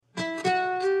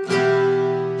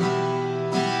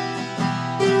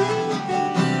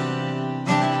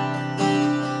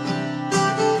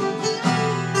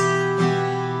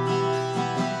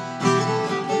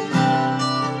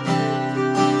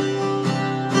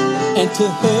and to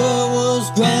her was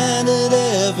granted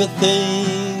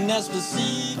everything. That's the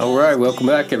seed. All right, welcome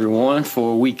back, everyone,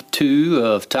 for week 2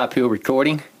 of Top Hill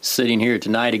Recording. Sitting here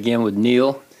tonight again with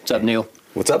Neil. What's up, Neil?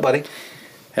 What's up, buddy?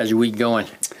 How's your week going?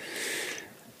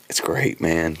 It's great,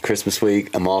 man. Christmas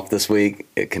week. I'm off this week.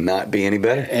 It cannot be any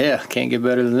better. Yeah, can't get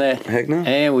better than that. Heck no.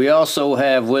 And we also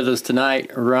have with us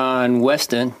tonight Ron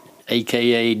Weston,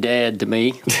 a.k.a. Dad to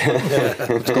me.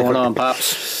 What's going on,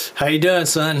 Pops? How you doing,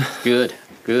 son? Good,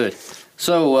 good.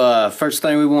 So first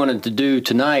thing we wanted to do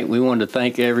tonight, we wanted to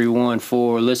thank everyone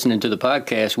for listening to the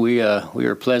podcast. We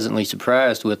were pleasantly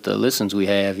surprised with the listens we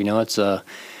have. You know, it's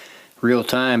real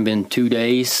time, been 2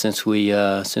 days since we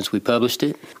published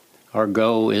it. Our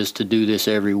goal is to do this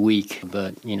every week,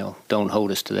 but, you know, don't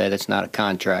hold us to that. It's not a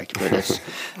contract, but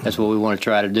that's what we want to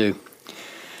try to do.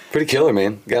 Pretty killer,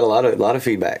 man. Got a lot of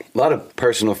feedback, a lot of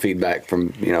personal feedback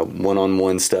from, you know,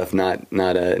 one-on-one stuff, not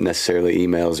necessarily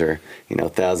emails or, you know,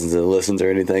 thousands of listens or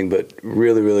anything, but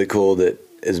really, really cool that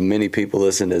as many people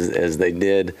listened as they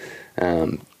did,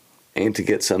 and to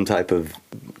get some type of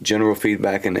general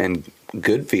feedback and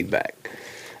good feedback.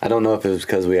 I don't know if it was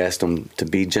because we asked them to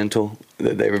be gentle,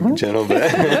 that they were gentle, but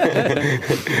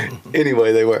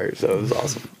anyway, they were, so it was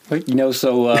awesome. You know,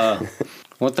 so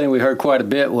one thing we heard quite a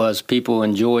bit was people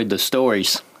enjoyed the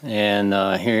stories and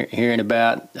hearing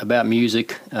about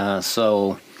music.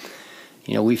 So,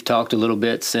 you know, we've talked a little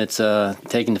bit since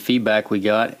taking the feedback we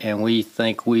got, and we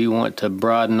think we want to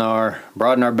broaden our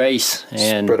base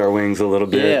and spread our wings a little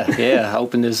bit. Yeah,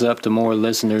 open this up to more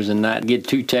listeners and not get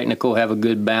too technical, have a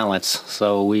good balance.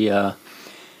 So we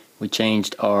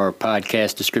changed our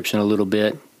podcast description a little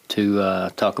bit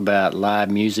to talk about live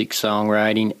music,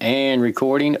 songwriting, and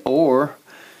recording, or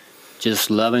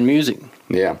just loving music.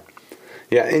 Yeah,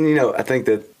 and you know, I think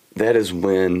that is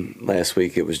when last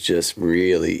week it was just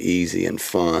really easy and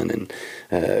fun.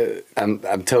 And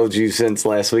I've told you since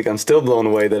last week, I'm still blown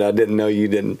away that I didn't know you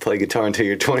didn't play guitar until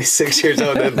you're 26 years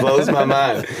old. That blows my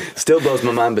mind. Still blows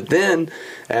my mind. But then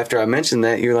after I mentioned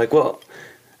that, you're like, well,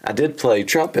 I did play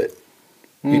trumpet.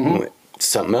 Mm-hmm.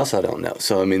 Something else I don't know.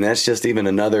 So, I mean, that's just even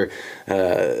another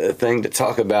thing to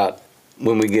talk about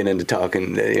when we get into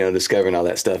talking, you know, discovering all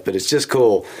that stuff. But it's just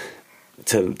cool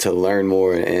to learn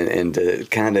more and to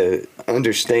kind of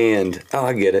understand. Oh,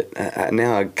 I get it.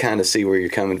 Now I kind of see where you're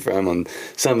coming from on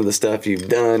some of the stuff you've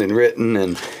done and written,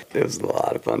 and it was a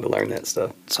lot of fun to learn that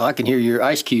stuff. So I can hear your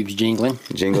ice cubes jingling.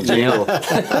 Jingle, jingle.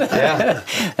 Yeah,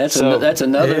 that's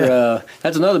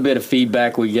another bit of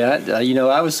feedback we got. You know,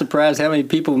 I was surprised how many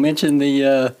people mentioned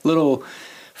the little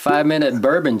 5-minute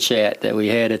bourbon chat that we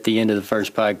had at the end of the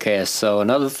first podcast. So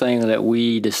another thing that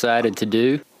we decided to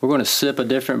do, we're going to sip a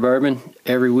different bourbon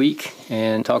every week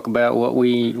and talk about what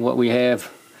we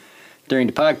have during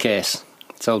the podcast.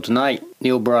 So tonight,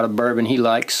 Neil brought a bourbon he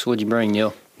likes. What'd you bring,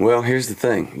 Neil? Well, here's the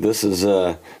thing. This is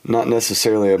not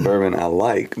necessarily a bourbon I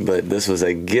like, but this was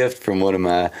a gift from one of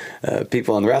my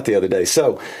people on the route the other day.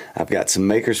 So I've got some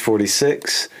Maker's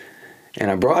 46,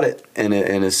 and I brought it, and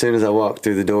as soon as I walked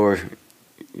through the door,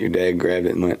 your dad grabbed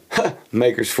it and went, huh,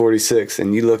 Maker's 46.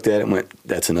 And you looked at it and went,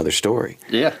 that's another story.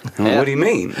 Yeah. Went, what do you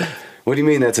mean? What do you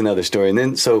mean that's another story? And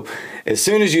then, so as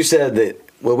soon as you said that,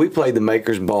 well, we played the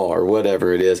Maker's Ball or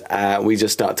whatever it is, we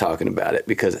just stopped talking about it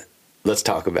because let's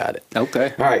talk about it.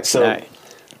 Okay. All right. So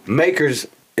Maker's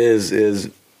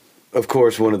is of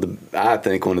course, I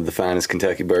think one of the finest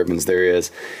Kentucky bourbons there is.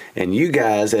 And you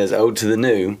guys, as Ode to the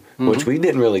New, mm-hmm. which we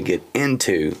didn't really get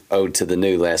into Ode to the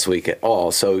New last week at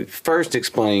all. So first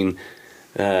explain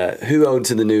who Ode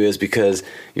to the New is, because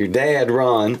your dad,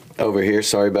 Ron, over here,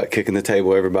 sorry about kicking the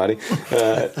table, everybody,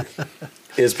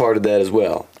 is part of that as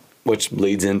well, which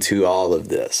leads into all of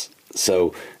this.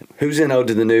 So who's in Ode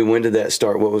to the New? When did that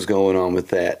start? What was going on with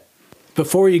that?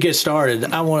 Before you get started,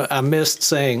 I missed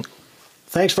saying,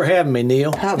 thanks for having me,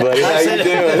 Neil. Hi, buddy. How you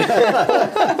doing?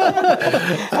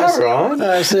 Hi, Ron.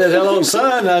 I said, hello,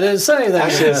 son. I didn't say that. I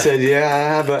should have said,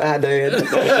 yeah, hi, Dad. I should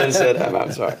have said,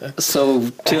 I'm sorry. So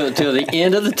till the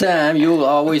end of the time, you'll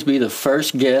always be the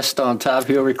first guest on Top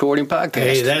Hill Recording Podcast.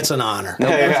 Hey, that's an honor.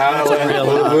 Hey,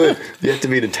 honor. You have to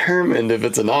be determined if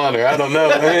it's an honor. I don't know.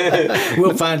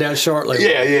 We'll find out shortly.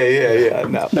 Yeah.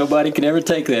 No. Nobody can ever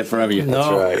take that from you.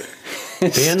 No. That's right.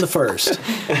 Being the first.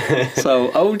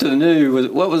 So, Ode to the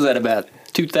New, what was that, about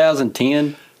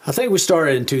 2010? I think we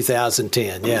started in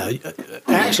 2010, yeah.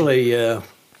 Actually, a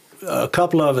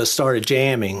couple of us started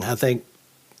jamming. I think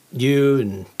you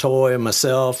and Toy and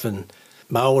myself and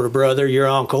my older brother, your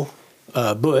uncle,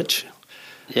 Butch.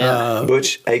 Yeah.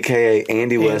 Butch, a.k.a.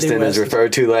 Andy Weston, as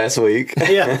referred to last week.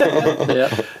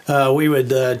 Yeah. We would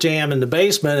jam in the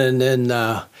basement, and then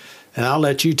and I'll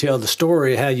let you tell the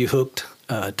story how you hooked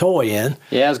Toy in.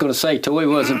 Yeah, I was going to say, Toy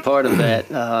wasn't part of that,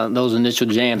 those initial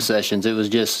jam sessions. It was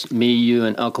just me, you,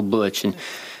 and Uncle Butch. And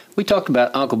we talked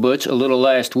about Uncle Butch a little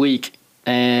last week,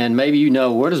 and maybe you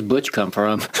know, where does Butch come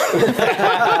from?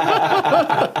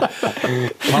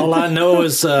 All I know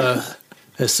is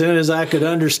as soon as I could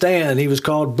understand, he was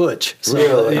called Butch. So,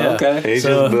 Really? yeah. Okay. He's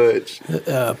just Butch.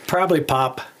 Probably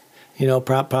Pop.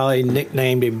 Probably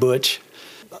nicknamed him Butch.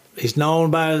 He's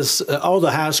known by all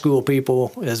the high school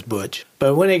people as Butch.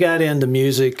 But when he got into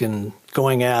music and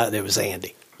going out, it was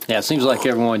Andy. Yeah, it seems like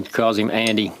everyone calls him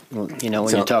Andy, when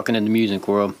you're talking in the music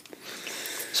world.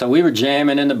 So we were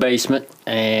jamming in the basement,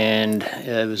 and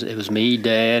it was me,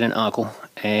 Dad, and Uncle,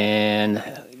 and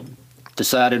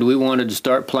decided we wanted to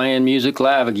start playing music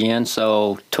live again.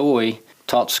 So Toy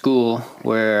taught school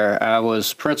where I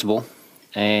was principal,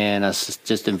 and I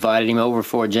just invited him over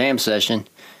for a jam session.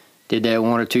 Did that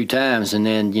 1 or 2 times, and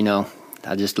then,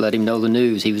 I just let him know the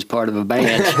news. He was part of a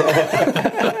band.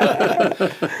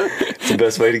 It's the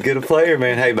best way to get a player,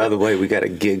 man. Hey, by the way, we got a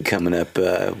gig coming up.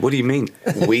 What do you mean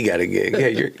we got a gig? Yeah,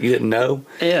 you didn't know?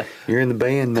 Yeah. You're in the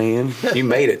band, man. You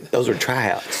made it. Those were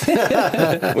tryouts. We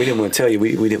didn't want to tell you.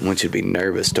 We didn't want you to be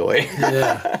nervous, Toy.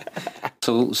 Yeah.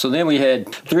 So then we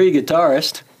had 3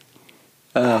 guitarists.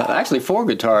 Actually 4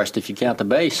 guitarists if you count the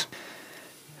bass.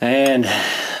 And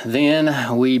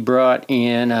then we brought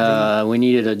in, we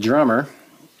needed a drummer,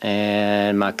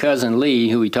 and my cousin Lee,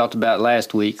 who we talked about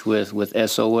last week with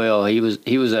SOL, he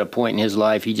was at a point in his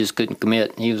life he just couldn't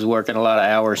commit. He was working a lot of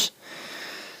hours.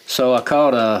 So I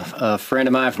called a friend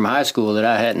of mine from high school that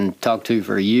I hadn't talked to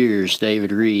for years,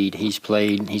 David Reed. He's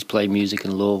played music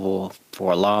in Louisville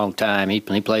for a long time. He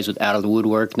plays with Out of the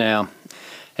Woodwork now.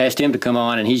 Asked him to come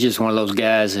on, and he's just one of those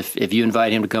guys. If you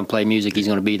invite him to come play music, he's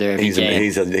going to be there every game.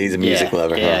 He's a music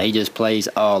lover. Yeah, huh? he just plays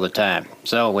all the time.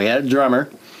 So we had a drummer,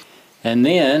 and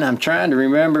then I'm trying to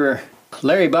remember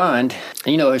Larry Bond.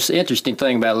 It's the interesting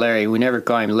thing about Larry. We never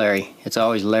call him Larry. It's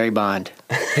always Larry Bond.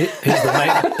 He's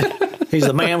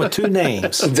the man with 2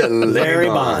 names. Larry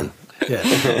Bond. Yeah.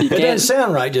 It doesn't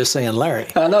sound right just saying Larry.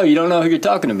 I know, you don't know who you're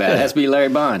talking about. It has to be Larry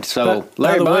Bond. So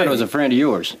Larry Bond was a friend of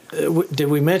yours. Did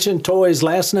we mention Toy's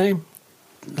last name?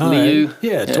 Liu. Right.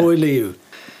 Yeah, Toy Liu.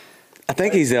 I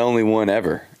think he's the only one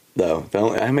ever, though.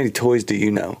 How many toys do you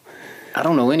know? I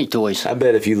don't know any Toys. I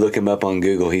bet if you look him up on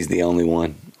Google, he's the only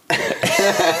one.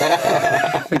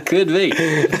 It could be.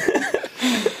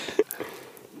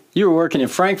 You were working in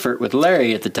Frankfurt with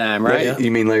Larry at the time, right? Yeah. You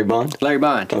mean Larry Bond? Larry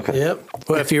Bond. Okay. Yep.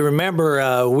 Well, if you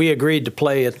remember, we agreed to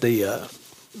play at the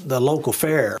local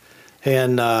fair,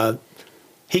 and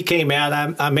he came out.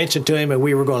 I mentioned to him that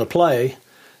we were going to play,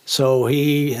 so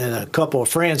he and a couple of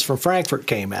friends from Frankfurt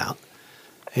came out,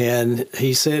 and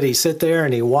he said he sat there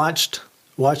and he watched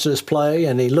us play,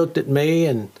 and he looked at me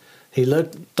and he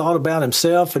thought about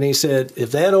himself, and he said,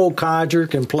 "If that old codger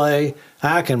can play,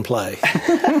 I can play."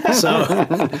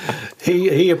 So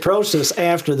he approached us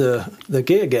after the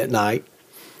gig that night,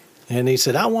 and he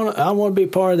said, "I want to be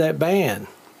part of that band."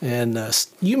 And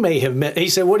you may have met. He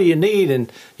said, "What do you need?"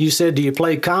 And you said, "Do you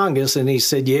play congas?" And he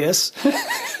said, "Yes."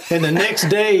 And the next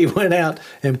day, he went out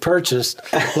and purchased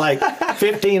like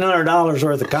 $1,500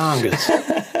 worth of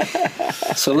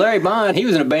congas. So Larry Bond, he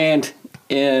was in a band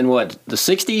in what, the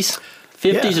 60s,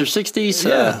 50s or 60s?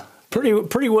 Yeah,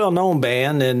 pretty well known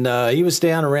band, and he was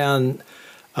down around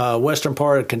western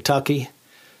part of Kentucky.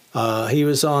 He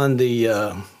was on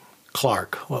the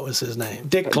Clark. What was his name?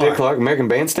 Dick Clark. Dick Clark, American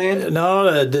Bandstand?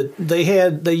 No,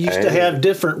 they used to have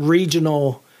different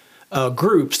regional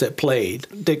groups that played.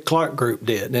 Dick Clark group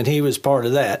did, and he was part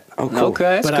of that. Oh, cool.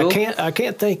 Okay, that's But cool. I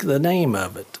can't think of the name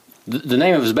of it. The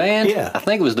name of his band? Yeah. I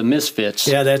think it was the Misfits.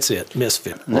 Yeah, that's it.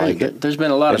 Misfit. There's been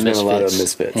a lot of There's Misfits. been a lot of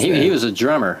Misfits, And he was a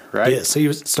drummer, right? Yes,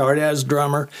 he started as a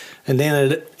drummer, and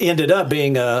then it ended up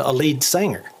being a lead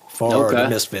singer for the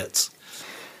Misfits.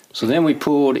 So then we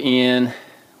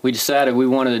decided we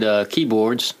wanted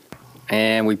keyboards,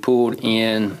 and we pulled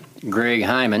in Greg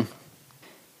Hyman,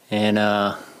 and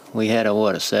we had a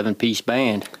 7-piece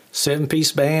band.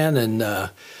 7-piece band, and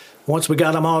once we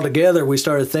got them all together, we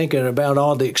started thinking about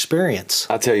all the experience.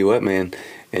 I'll tell you what, man,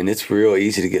 and it's real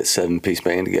easy to get 7-piece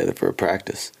band together for a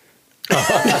practice. You're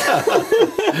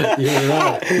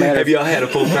right. Have y'all had a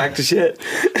full practice yet?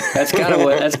 That's kind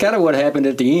of what happened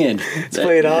at the end. That's the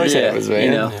way it always happens,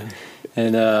 man.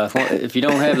 And if you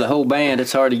don't have the whole band,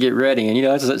 it's hard to get ready.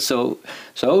 And so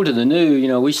old to the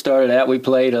new. We started out. We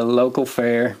played a local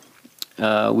fair.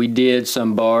 We did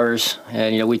some bars,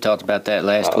 and we talked about that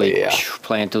last week. Yeah.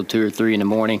 Playing till 2 or 3 in the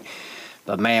morning.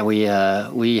 But man, we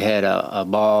had a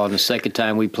ball. And the second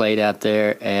time we played out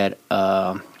there at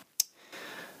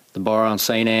the bar on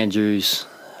St. Andrews,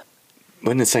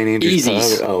 Wasn't it St. Andrews?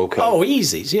 Easy's. Oh, okay. Oh,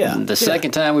 Easy's, yeah. The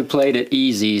second time we played at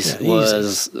Easy's Yeah,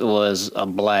 was a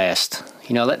blast.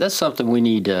 You know, that's something we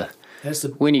need to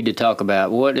talk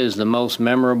about. What is the most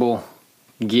memorable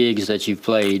gigs that you've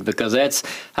played? Because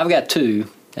I've got two,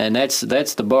 and that's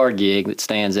the bar gig that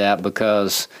stands out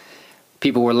because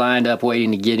people were lined up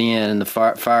waiting to get in, and the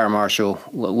fire marshal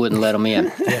wouldn't let them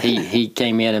in. He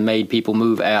came in and made people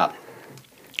move out,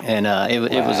 and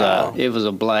it was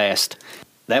a blast.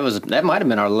 That might have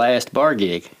been our last bar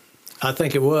gig. I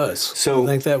think it was. I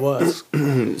think that was.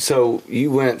 So you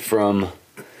went from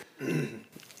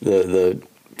the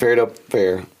Faired Up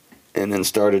Fair, and then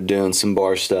started doing some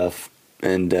bar stuff,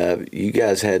 and you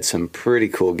guys had some pretty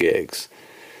cool gigs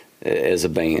as a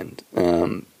band.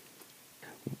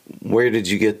 Where did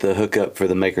you get the hookup for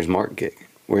the Maker's Mark gig?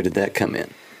 Where did that come in?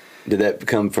 Did that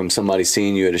come from somebody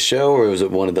seeing you at a show, or was it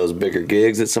one of those bigger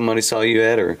gigs that somebody saw you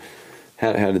at, or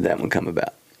how did that one come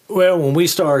about? Well, when we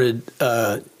started,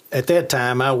 at that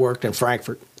time, I worked in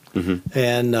Frankfurt,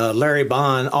 and Larry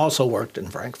Bond also worked in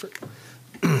Frankfurt.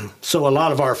 So a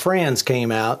lot of our friends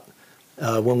came out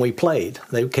when we played.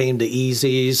 They came to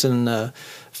Easy's and a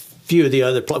few of the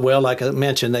other, like I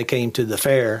mentioned, they came to the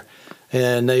fair,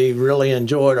 and they really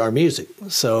enjoyed our music.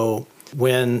 So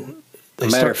when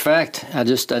Matter of fact, I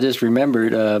just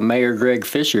remembered Mayor Greg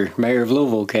Fisher, mayor of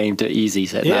Louisville, came to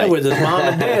Easy's that night. Yeah, with his mom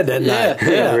and dad that night.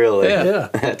 Yeah, really? Yeah.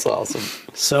 That's awesome.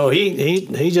 So he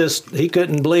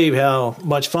couldn't believe how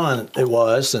much fun it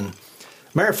was. And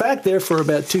matter of fact, there for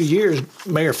about 2 years,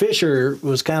 Mayor Fisher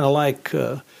was kind of like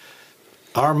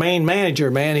our main manager,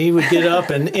 man. He would get up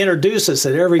and introduce us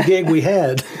at every gig we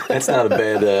had. That's not a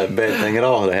bad thing at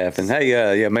all to happen.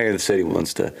 Hey, Mayor of the city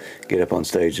wants to get up on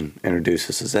stage and introduce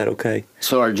us. Is that okay?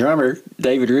 So our drummer,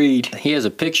 David Reed, he has a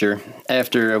picture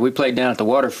after we played down at the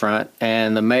waterfront,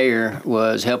 and the mayor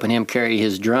was helping him carry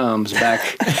his drums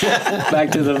back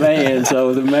to the van.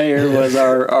 So the mayor was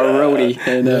our roadie,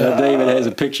 and David has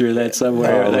a picture of that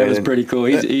somewhere. Oh, that was man. pretty cool.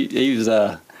 He was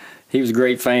a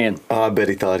great fan. Oh, I bet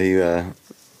he thought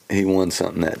he won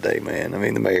something that day, man. I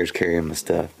mean, the mayor's carrying the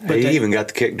stuff. But he even got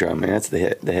the kick drum, man. That's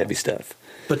the heavy stuff.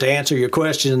 But to answer your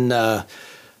question, the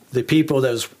people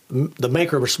the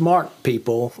Maker's Mark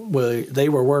people, they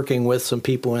were working with some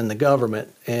people in the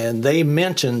government, and they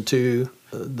mentioned to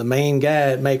the main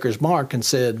guy at Maker's Mark and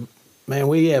said, man,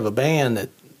 we have a band that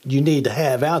you need to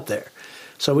have out there.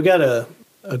 So we got a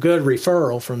good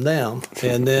referral from them,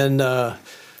 and then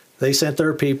they sent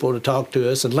their people to talk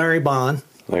to us, and Larry Bond,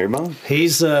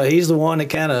 he's the one that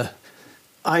kind of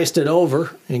iced it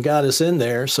over and got us in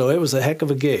there. So it was a heck of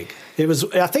a gig.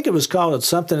 I think it was called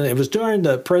something. It was during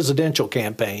the presidential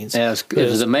campaigns. Yeah, it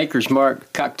was the Maker's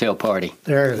Mark cocktail party.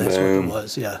 That's what it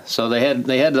was. Yeah. So they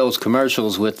had those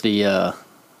commercials with the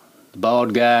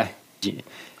bald guy.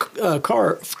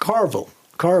 Carville.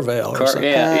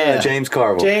 James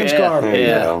Carville. James Carville.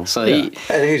 Yeah. So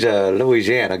he's a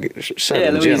Louisiana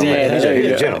Southern gentleman. He's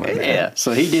a gentleman. Man. Yeah.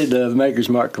 So he did the Maker's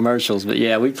Mark commercials, but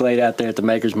yeah, we played out there at the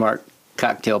Maker's Mark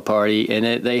cocktail party,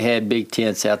 and they had big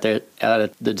tents out there out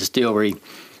at the distillery,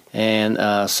 and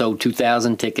sold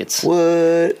 2,000 tickets.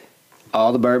 What?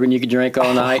 All the bourbon you could drink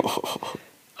all night.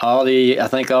 I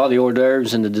think all the hors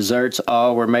d'oeuvres and the desserts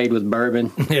all were made with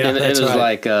bourbon. Yeah, it was right.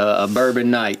 like a bourbon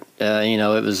night.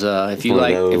 It was if you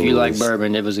like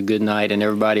bourbon, it was a good night, and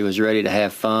everybody was ready to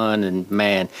have fun. And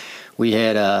man, we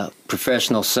had a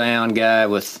professional sound guy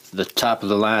with the top of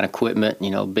the line equipment.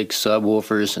 Big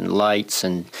subwoofers and lights,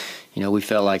 and we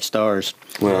felt like stars.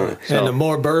 Well, and the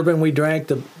more bourbon we drank,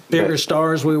 the bigger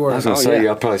stars we were. I was going to say,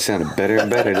 y'all probably sounded better and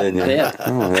better, didn't you? Yeah.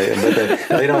 But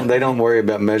they don't worry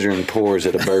about measuring pours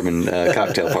at a bourbon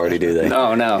cocktail party, do they?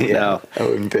 No. I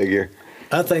wouldn't figure.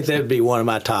 I think that would be one of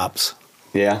my tops.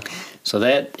 Yeah. So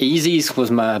that Easy's was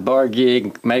my bar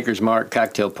gig. Maker's Mark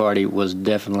cocktail party was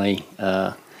definitely,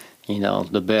 the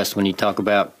best when you talk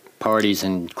about parties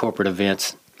and corporate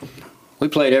events. We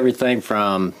played everything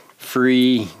from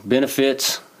free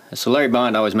benefits. So Larry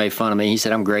Bond always made fun of me. He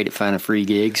said I'm great at finding free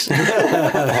gigs.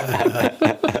 Yeah.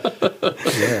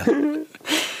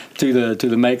 to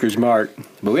the Maker's Mark.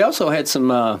 But we also had some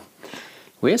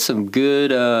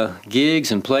good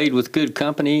gigs and played with good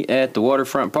company at the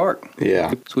Waterfront Park. Yeah.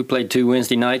 So we played 2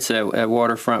 Wednesday nights at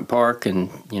Waterfront Park, and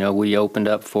we opened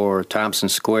up for Thompson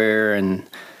Square and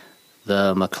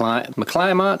the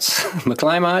McClymonts,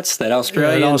 that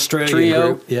Australian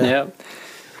trio. Group. Yeah. Yep.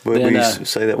 Will you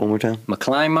say that one more time?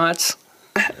 McClymonts.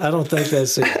 I don't think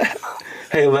that's it.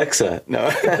 Hey, Alexa. No.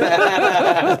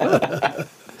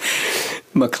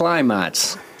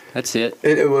 McClymonts. That's it.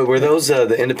 Were those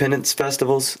the Independence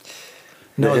festivals?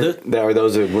 No,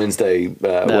 those are Wednesday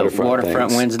waterfront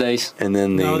things. Wednesdays. And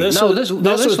then this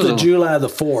was the July the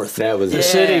 4th. That was the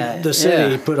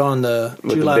city put on the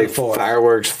with July the big the 4th.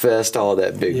 fireworks fest, all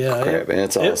that big crap, and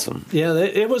it's awesome.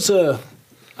 It was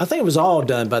I think it was all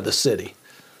done by the city.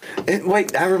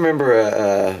 Wait, I remember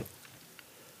a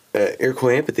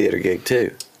Iroquois Amphitheater gig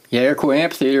too. Yeah, Iroquois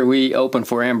Amphitheater, we opened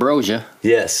for Ambrosia.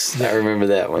 Yes, I remember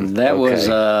that one. That was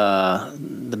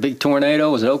the big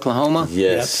tornado. Was it Oklahoma?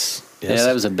 Yes. Yep. Yeah,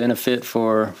 that was a benefit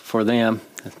for them.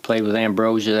 I played with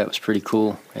Ambrosia. That was pretty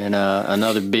cool. And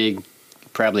another big,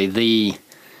 probably the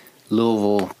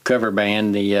Louisville cover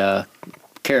band, the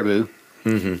Caribou.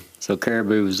 Mm-hmm. So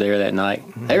Caribou was there that night.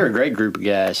 They were a great group of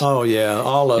guys. Oh, yeah.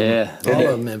 All of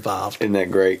them involved. Isn't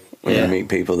that great when you meet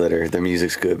people that their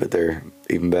music's good, but they're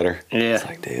even better? Yeah. It's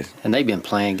like, dude. And they've been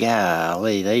playing,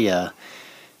 golly,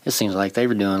 it seems like they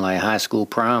were doing like high school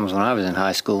proms when I was in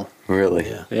high school. Really?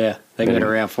 Yeah. They've been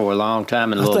around for a long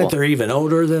time in Louisville. I think they're even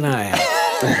older than I am.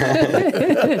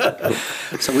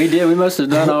 So we must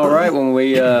have done all right when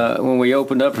we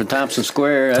opened up for Thompson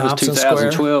Square. That was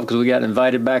 2012 because we got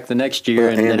invited back the next year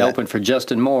and it opened for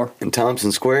Justin Moore. And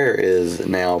Thompson Square is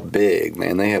now big,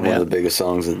 man. They have one of the biggest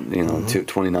songs in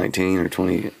 2019 or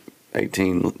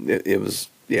 2018. It was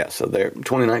so they're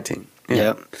 2019. Yeah.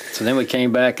 Yep. So then we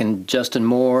came back and Justin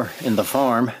Moore in the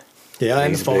Farm. Yeah, and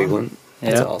He's the a big farm. one.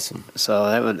 That's awesome.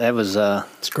 So that was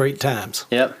It's great times.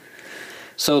 Yep.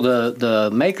 So the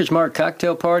Maker's Mark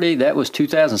cocktail party, that was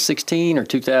 2016 or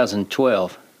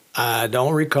 2012? I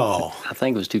don't recall. I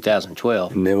think it was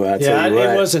 2012. No,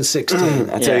 It wasn't 16.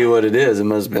 I tell you what it is. It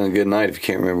must have been a good night if you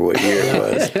can't remember what year it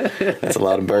was. That's a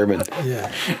lot of bourbon.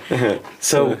 Yeah.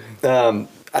 So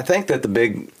I think that the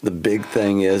big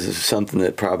thing is something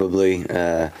that probably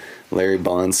Larry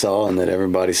Bond saw and that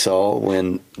everybody saw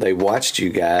when they watched you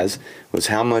guys was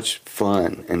how much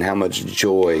fun and how much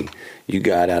joy you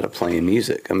got out of playing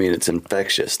music. I mean, it's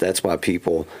infectious. That's why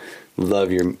people love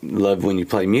when you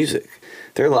play music.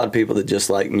 There are a lot of people that just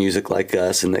like music like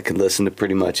us and that can listen to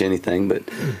pretty much anything. But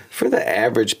for the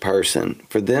average person,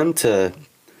 for them to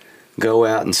go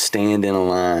out and stand in a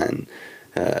line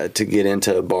to get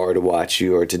into a bar to watch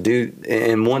you or to do,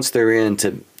 and once they're in,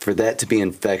 for that to be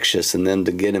infectious and then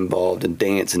to get involved and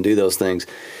dance and do those things,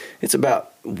 it's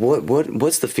about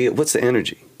what's the feel, what's the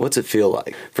energy, what's it feel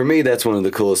like. For me, that's one of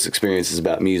the coolest experiences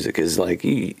about music is like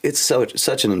it's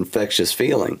such an infectious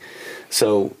feeling.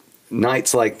 So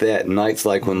nights like that, nights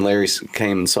like when Larry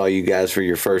came and saw you guys for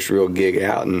your first real gig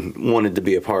out and wanted to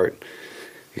be a part,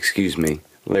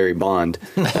 Larry Bond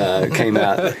came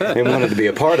out and wanted to be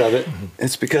a part of it.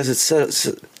 It's because it's so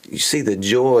you see the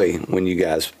joy when you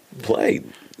guys played.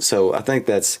 So I think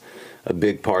that's a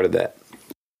big part of that.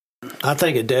 I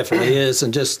think it definitely is.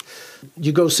 And just,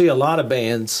 you go see a lot of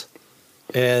bands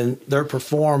and they're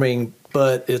performing,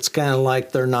 but it's kind of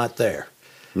like they're not there.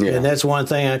 Yeah. And that's one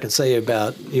thing I can say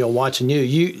about, watching you.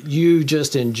 You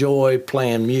just enjoy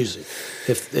playing music.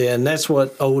 And that's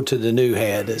what Ode to the New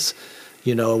had is,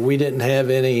 we didn't have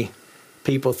any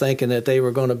people thinking that they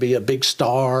were going to be a big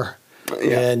star.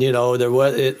 Yeah.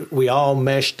 And, we all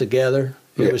meshed together.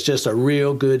 It was just a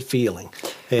real good feeling.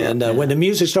 And when the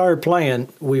music started playing,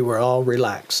 we were all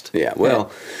relaxed. Yeah,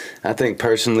 well, I think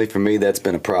personally for me, that's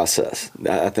been a process.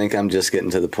 I think I'm just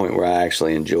getting to the point where I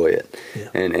actually enjoy it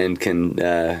and can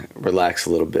relax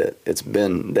a little bit. It's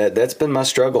been that's been my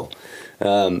struggle.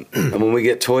 And when we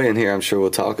get Toy in here, I'm sure we'll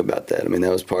talk about that. I mean,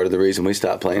 that was part of the reason we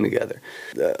stopped playing together.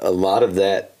 A lot of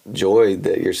that joy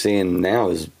that you're seeing now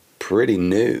is pretty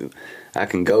new. I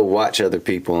can go watch other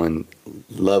people and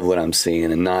love what I'm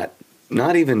seeing and not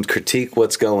even critique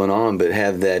what's going on, but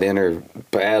have that inner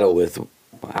battle with,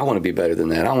 I want to be better than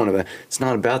that. It's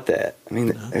not about that. I mean,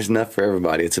 there's enough for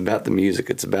everybody. It's about the music.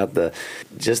 It's about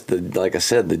like I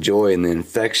said, the joy and the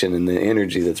infection and the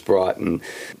energy that's brought. And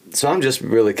so I'm just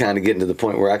really kind of getting to the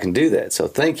point where I can do that. So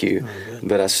thank you.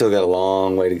 But I still got a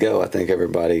long way to go. I think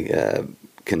everybody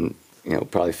can,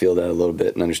 probably feel that a little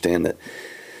bit and understand that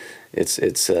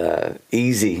it's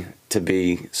easy to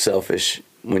be selfish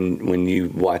when you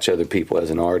watch other people as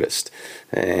an artist,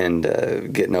 and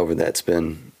getting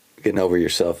over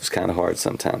yourself is kind of hard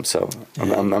sometimes. So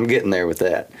I'm getting there with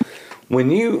that.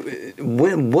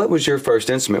 What was your first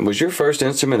instrument? Was your first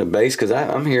instrument a bass? Because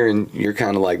I'm hearing you're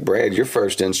kind of like Brad. Your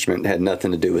first instrument had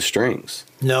nothing to do with strings.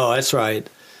 No, that's right.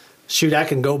 Shoot, I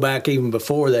can go back even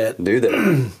before that. Do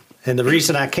that. And the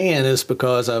reason I can is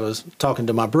because I was talking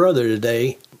to my brother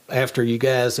today after you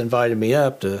guys invited me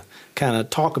up to kind of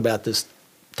talk about this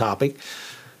topic.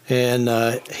 And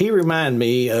he reminded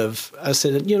me of, I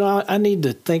said, I need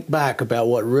to think back about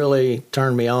what really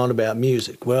turned me on about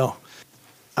music. Well,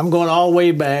 I'm going all the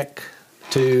way back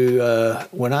to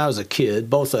when I was a kid,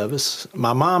 both of us.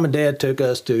 My mom and dad took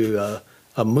us to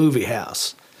a movie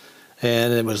house,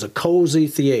 and it was a Cozy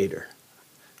Theater.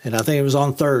 And I think it was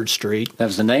on 3rd Street. That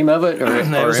was the name of it, or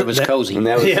it was Cozy?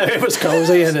 Yeah, it was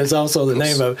Cozy, and it's also the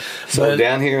name of it. So but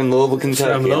down here in Louisville,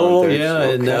 Kentucky. From Louisville, yeah,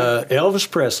 okay. And Elvis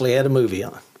Presley had a movie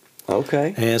on.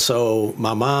 Okay. And so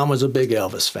my mom was a big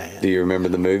Elvis fan. Do you remember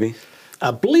the movie? I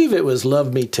believe it was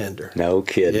Love Me Tender. No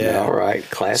kidding. Yeah. All right,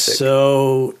 classic.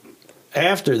 So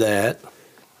after that,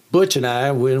 Butch and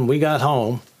I, when we got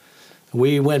home,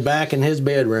 we went back in his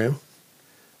bedroom,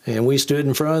 and we stood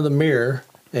in front of the mirror,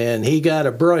 and he got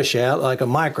a brush out like a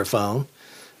microphone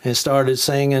and started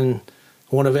singing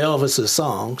one of Elvis's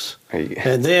songs.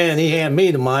 And then he handed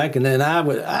me the mic, and then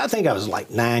I think I was like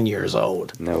 9 years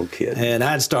old. No kidding. And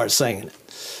I'd start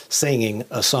singing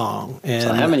a song. And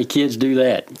so how many kids do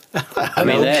that? I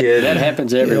mean, kidding. That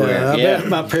happens everywhere. Yeah, I bet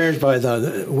my parents probably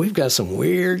thought, we've got some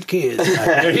weird kids out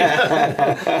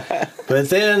there. But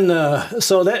then,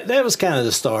 so that was kind of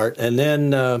the start. And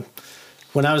then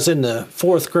when I was in the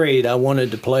 4th grade, I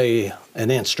wanted to play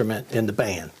an instrument in the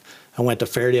band. I went to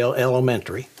Fairdale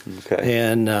Elementary. Okay.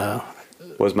 And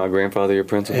was my grandfather your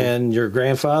principal? And your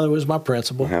grandfather was my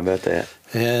principal. How about that?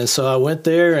 And so I went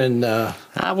there, and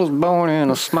I was born in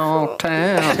a small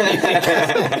town.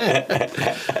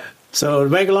 So to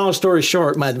make a long story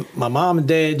short, my mom and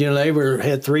dad, they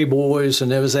had 3 boys,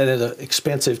 and it was at an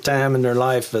expensive time in their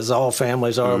life, as all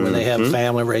families are when they have a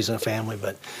family, raising a family.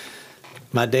 But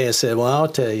my dad said, well, I'll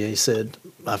tell you. He said,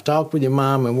 I've talked with your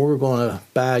mom, and we're going to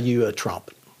buy you a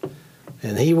trumpet.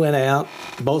 And he went out,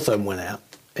 both of them went out,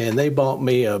 and they bought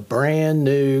me a brand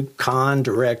new con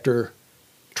director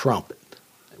trumpet,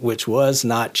 which was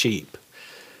not cheap.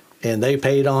 And they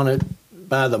paid on it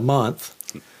by the month.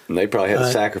 And they probably had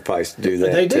to sacrifice to do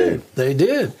that, They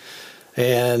did.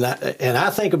 And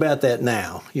I think about that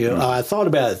now. I thought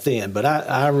about it then, but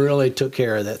I really took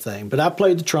care of that thing. But I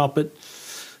played the trumpet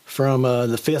from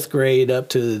the 5th grade up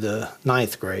to the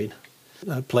 9th grade.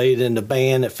 I played in the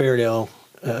band at Fairdale.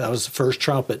 I was the first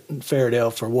trumpet in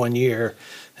Fairdale for 1 year,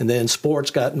 and then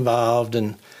sports got involved.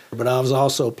 But I was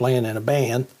also playing in a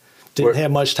band. Didn't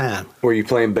have much time. Were you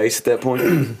playing bass at that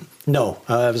point? No,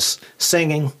 I was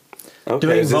singing,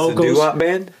 doing is this vocals. a doo-wop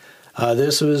band?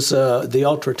 This was the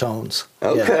Ultratones.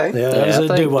 Okay. Yeah, it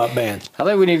was a doo-wop band. I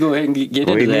think we need to go ahead and get into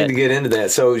that. We need to get into that.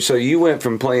 So you went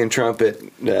from playing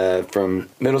trumpet from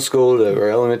middle school or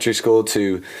elementary school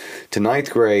to 9th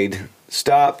grade,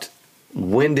 stopped.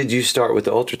 When did you start with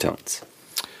the Ultratones?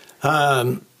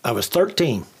 I was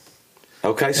 13.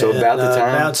 Okay, so about the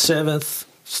time? About 7th,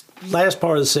 last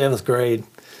part of the 7th grade.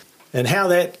 And how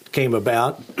that came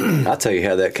about. I'll tell you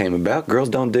how that came about. Girls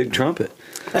don't dig trumpet.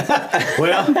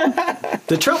 Well,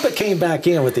 the trumpet came back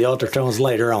in with the Ultratones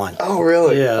later on. Oh,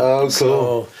 really? Yeah. Oh,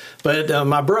 cool. But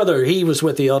my brother, he was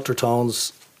with the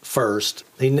Ultratones first.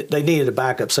 They needed a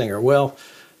backup singer. Well,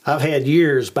 I've had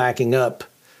years backing up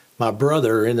my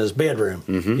brother in his bedroom.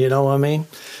 Mm-hmm. You know what I mean?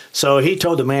 So he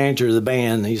told the manager of the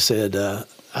band, he said,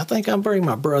 I think I'm bringing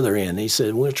my brother in. He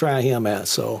said, we'll try him out.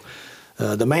 So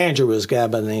the manager was a guy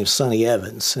by the name of Sonny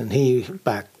Evans, and he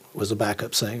was a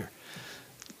backup singer.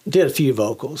 Did a few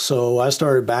vocals. So I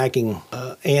started backing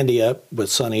Andy up with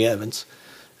Sonny Evans,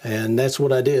 and that's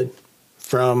what I did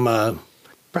from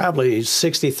probably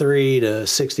 63 to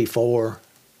 64,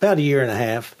 about a year and a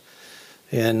half.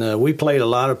 And we played a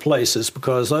lot of places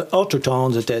because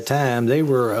Ultratones at that time, they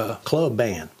were a club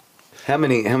band. How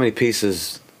many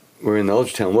pieces were in the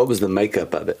Ultratone? What was the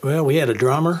makeup of it? Well, we had a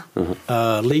drummer,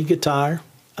 lead guitar,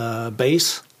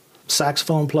 bass,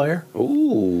 saxophone player.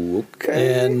 Ooh,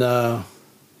 okay. And now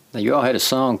you all had a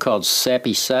song called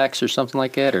Sappy Sax or something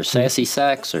like that, or Sassy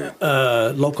Sax, or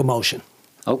Locomotion.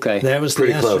 Okay, that was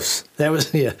pretty close. That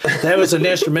was an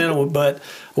instrumental. But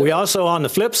we also, on the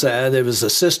flip side, there was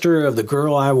the Sister of the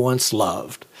Girl I Once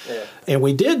Loved, and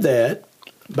we did that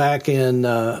back in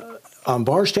on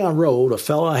Bardstown Road. A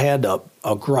fellow had a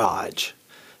garage,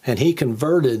 and he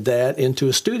converted that into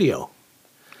a studio.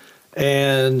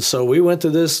 And so we went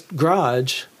to this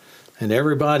garage, and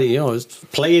everybody,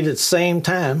 played at the same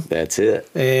time. That's it.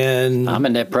 And I'm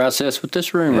in that process with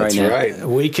this room right now. That's right.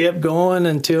 We kept going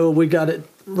until we got it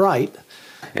right.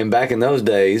 And back in those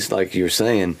days, like you were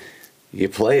saying, you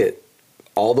play it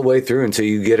all the way through until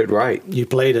you get it right. You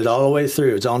played it all the way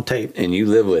through. It's on tape. And you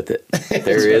live with it.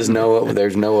 There's no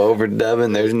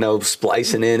overdubbing. There's no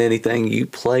splicing in anything. You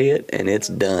play it, and it's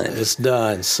done. It's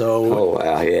done. So oh,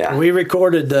 wow, yeah. We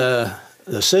recorded the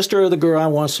Sister of the Girl I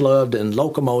Once Loved and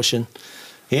Locomotion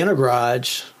in a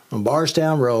garage on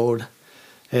Bardstown Road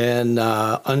and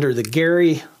under the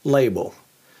Gary label.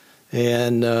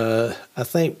 And I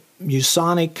think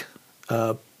Usonic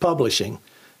Publishing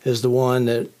is the one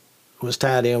that was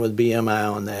tied in with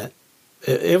BMI on that.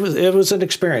 It was an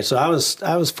experience. So I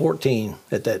was 14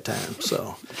 at that time.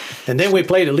 So, and then we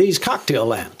played at Lee's Cocktail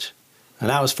Lounge,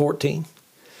 and I was 14.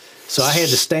 So I had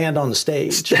to stand on the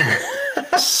stage.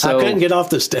 So, I couldn't get off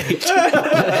the stage.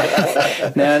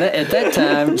 Now, at that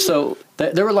time, so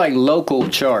there were like local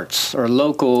charts or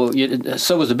local.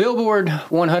 So was the Billboard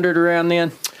 100 around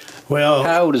then? Well,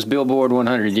 how old is Billboard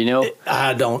 100? Do you know?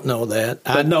 I don't know that.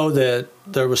 I know that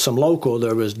there was some local.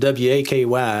 There was WAKY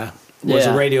was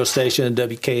a radio station, and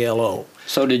WKLO.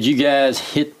 So did you guys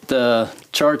hit the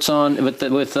charts on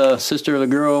with Sister of a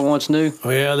Girl I Once Knew?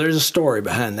 Well, there's a story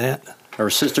behind that. Or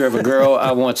Sister of a Girl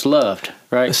I Once Loved,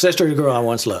 right? Sister of a Girl I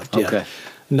Once Loved, yeah. Okay.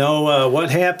 No,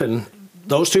 what happened,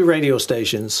 those two radio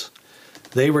stations,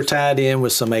 they were tied in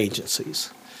with some agencies.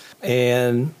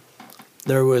 And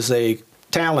there was a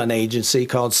talent agency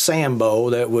called Sambo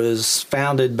that was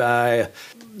founded by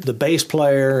the bass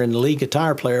player and the lead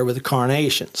guitar player with the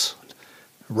Carnations,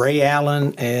 Ray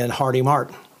Allen and Hardy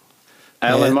Martin.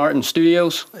 Allen Martin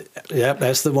Studios? Yep,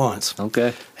 that's the ones.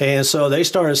 Okay. And so they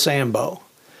started Sambo.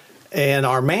 And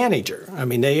our manager,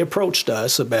 they approached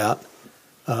us about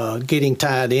getting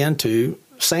tied into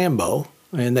Sambo,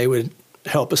 and they would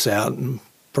help us out and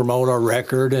promote our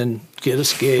record and get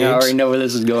us gigs. I already know where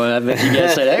this is going. I bet you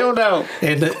guys said, hell no.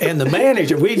 And the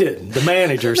manager, we didn't. The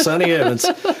manager, Sonny Evans,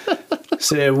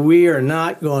 said, we are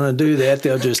not going to do that.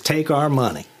 They'll just take our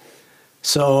money.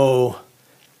 So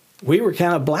we were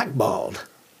kind of blackballed.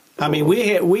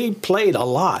 We played a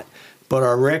lot, but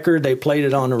our record, they played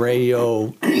it on the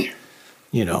radio,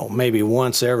 maybe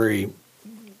once every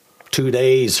 2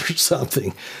 days or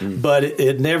something. But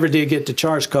it never did get to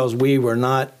charts because we were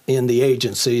not in the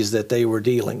agencies that they were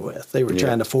dealing with. They were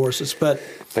trying to force us. But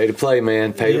pay to play,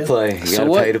 man. Pay to play. You got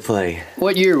to pay to play.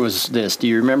 What year was this? Do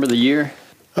you remember the year?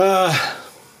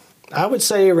 I would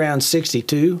say around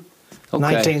 62,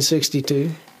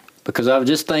 1962. Because I was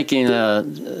just thinking,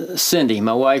 Cindy,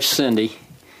 my wife Cindy,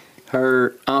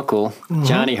 her uncle,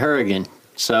 Johnny Hurrigan.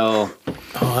 So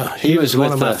he was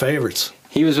one of my favorites.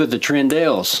 He was with the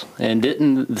Trendells, and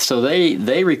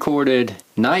they recorded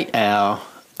Night Owl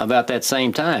about that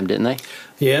same time, didn't they?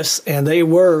 Yes, and they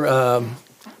were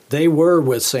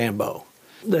with Sambo.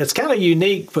 That's kind of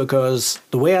unique because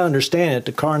the way I understand it,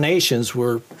 the Carnations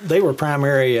were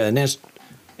primarily an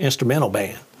instrumental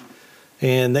band,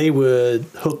 and they would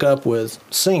hook up with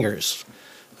singers.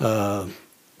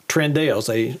 Trendells,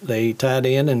 they tied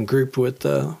in and grouped with,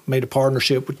 made a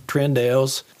partnership with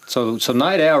Trendells. So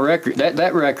Night Owl record,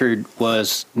 that record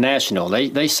was national.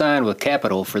 They signed with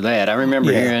Capitol for that. I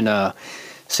remember hearing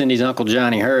Cindy's uncle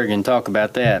Johnny Hurrigan talk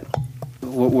about that.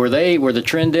 Were the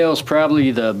Trendells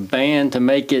probably the band to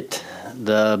make it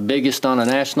the biggest on a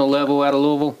national level out of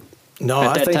Louisville? No,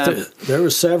 I think there were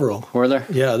several. Were there?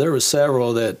 Yeah, there were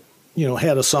several that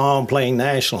had a song playing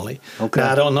nationally. Okay.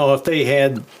 Now, I don't know if they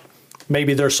had.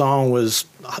 Maybe their song was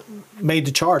made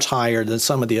the charts higher than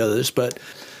some of the others, but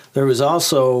there was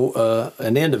also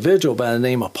an individual by the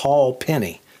name of Paul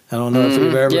Penny. I don't know if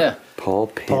you've ever. Yeah. Paul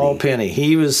Penny. Paul Penny.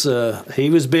 He was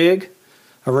big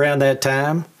around that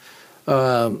time,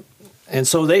 and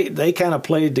so they kind of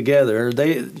played together.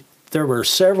 There were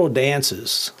several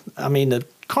dances. The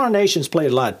Carnations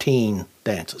played a lot of teen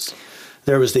dances.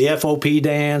 There was the FOP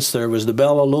dance. There was the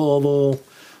Bella Louisville.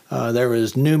 There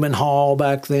was Newman Hall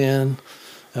back then.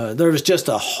 There was just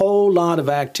a whole lot of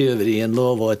activity in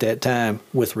Louisville at that time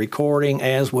with recording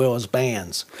as well as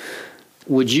bands.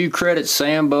 Would you credit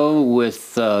Sambo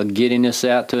with getting this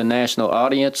out to a national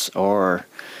audience, or,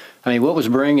 what was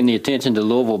bringing the attention to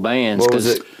Louisville bands? What was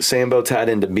it? Sambo tied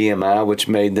into BMI, which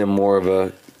made them more of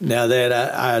a... Now that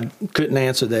I couldn't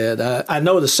answer that. I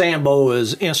know the Sambo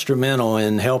was instrumental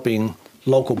in helping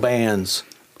local bands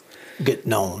get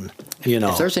known.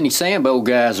 If there's any Sambo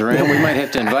guys around, we might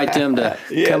have to invite them to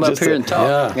come up here and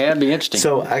talk. Yeah, that'd be interesting.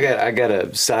 So I got a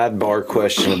sidebar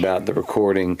question about the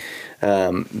recording.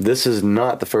 This is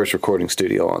not the first recording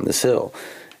studio on this hill,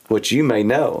 which you may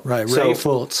know. Right, Ray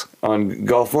Fultz. On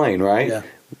Gulf Lane, right? Yeah.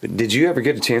 Did you ever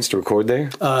get a chance to record there?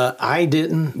 I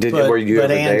didn't. Were you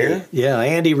ever Andy, there? Yeah,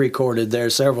 Andy recorded there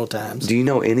several times. Do you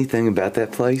know anything about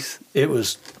that place? It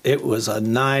was a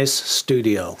nice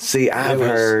studio. See, I've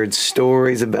heard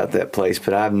stories about that place,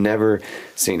 but I've never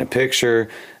seen a picture.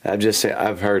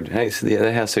 I've heard, hey, so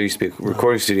that house there used to be a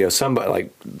recording studio. Somebody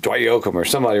like Dwight Yoakam or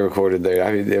somebody recorded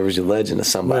there. There was a legend of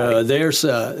somebody.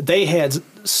 They had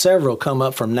several come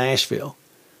up from Nashville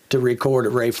to record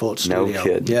at Ray Fultz Studio. No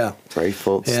kidding. Yeah. Ray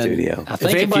Fultz Studio. If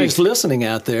anybody's listening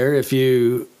out there, if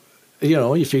you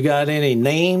got any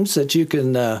names that you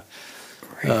can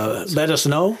let us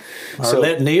know, or So-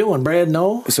 let Neil and Brad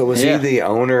know. So was Yeah. he the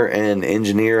owner and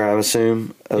engineer, I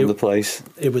assume, of the place?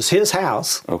 It was his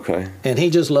house, Okay. and he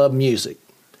just loved music.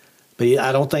 But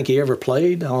I don't think he ever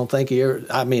played. I don't think he ever.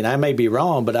 I mean, I may be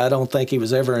wrong, but I don't think he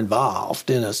was ever involved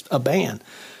in a band.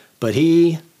 But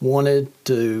he wanted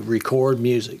to record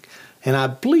music, and I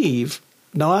believe.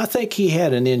 No, I think he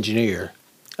had an engineer.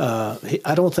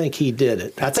 I don't think he did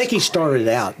it. I think he started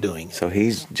out doing it. So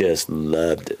he's just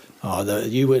loved it. Oh,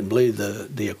 you wouldn't believe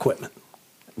the equipment.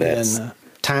 That's And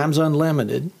Times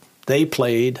Unlimited, they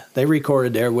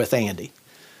recorded there with Andy,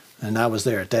 and I was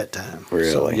there at that time.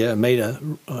 Really? So, yeah, made a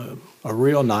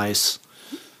real nice,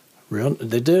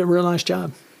 they did a real nice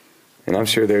job. and I'm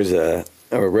sure there's a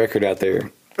record out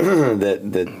there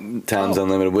that Times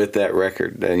Unlimited with that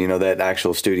record, that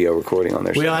actual studio recording on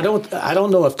there. Well, I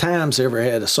don't know if Times ever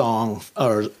had a song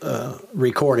or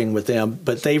recording with them,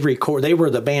 but they were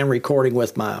the band recording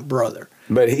with my brother.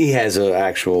 But he has an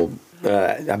actual.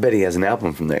 I bet he has an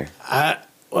album from there. I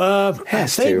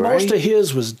Has think to, right? most of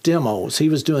his was demos. He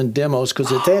was doing demos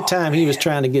because at that time he was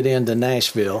trying to get into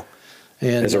Nashville,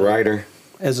 and As a writer,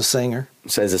 as a singer,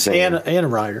 says the same. and a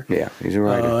writer. Yeah, he's a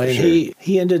writer. For And sure.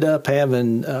 he ended up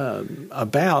having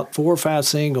about 4 or 5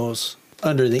 singles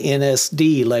under the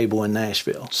NSD label in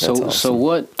Nashville. So, awesome. so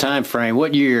what time frame?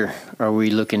 What year are we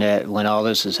looking at when all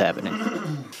this is happening?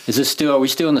 Is this still? Are we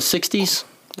still in the '60s?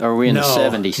 Or are we in the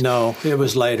 '70s? No, it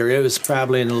was later. It was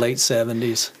probably in the late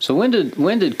 '70s. So when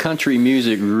did country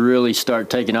music really start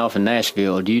taking off in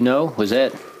Nashville? Do you know? Was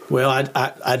that? Well,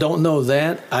 I don't know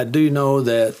that. I do know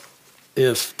that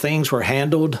if things were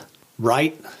handled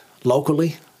right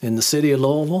locally in the city of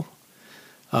Louisville,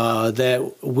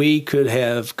 that we could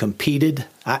have competed.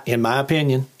 In my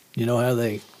opinion, you know how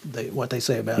what they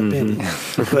say about opinion,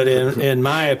 but in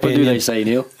my What opinion, do they say,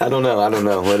 Neil? I don't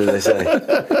know. What do they say?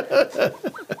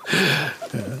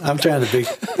 I'm trying to be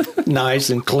nice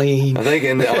and clean. I think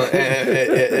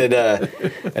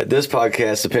at this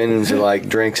podcast, opinions are like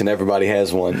drinks, and everybody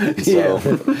has one. So, Yeah.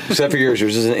 except for yours.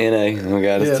 Yours is an NA. I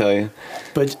got to Yeah. tell you.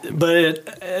 But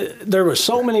there were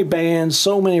so many bands,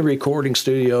 so many recording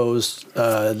studios.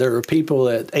 There were people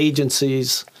at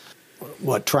agencies.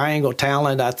 Triangle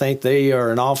Talent, I think they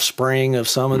are an offspring of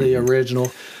some of the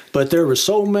original. But there were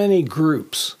so many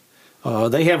groups.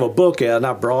 They have a book out, and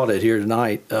I brought it here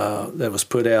tonight, that was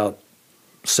put out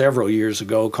several years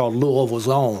ago called Louisville's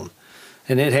Own.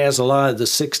 And it has a lot of the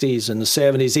 60s and the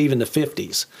 70s, even the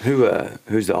 50s,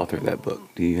 Who's the author of that book?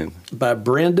 Do you have by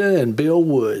Brenda and Bill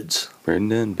Woods.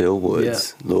 Brenda and Bill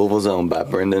Woods? Louisville's Own by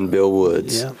Brenda and Bill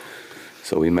Woods. Yeah.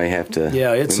 So we may have to.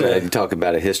 Yeah, it's we may a- have to talk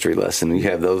about a history lesson. You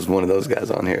have one of those guys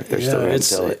on here if they're still going to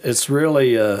tell it. It's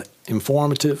really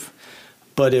informative.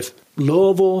 But if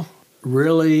Louisville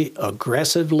really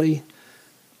aggressively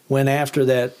went after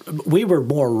that, we were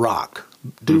more rock,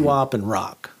 doo-wop and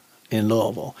rock in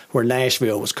Louisville, where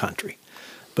Nashville was country.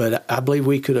 But I believe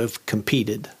we could have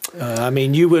competed.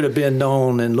 You would have been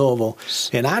known in Louisville,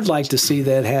 and I'd like to see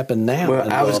that happen now. Well,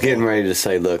 in I was Louisville. getting ready to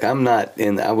say, look, I'm not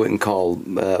in. I wouldn't call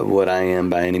what I am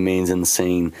by any means in the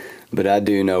scene, but I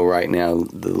do know right now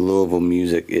the Louisville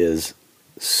music is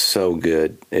so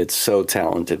good. It's so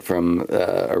talented, from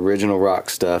original rock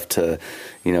stuff to,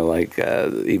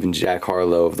 even Jack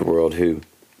Harlow of the world, who.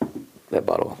 That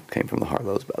bottle came from the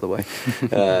Harlows, by the way.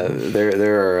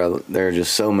 There are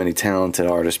just so many talented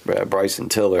artists. Bryson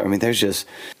Tiller. I mean, there's just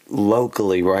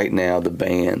locally right now the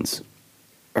bands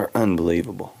are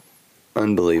unbelievable,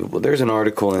 unbelievable. There's an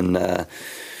article in the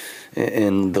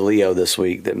Leo this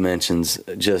week that mentions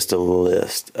just a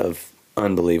list of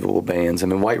unbelievable bands. I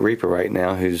mean, White Reaper right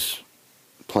now, who just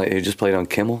played on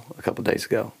Kimmel a couple days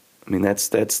ago. I mean, that's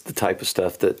the type of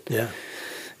stuff that. Yeah.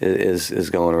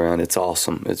 Is going around. It's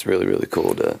awesome. It's really, really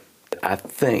cool I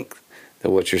think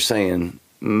that what you're saying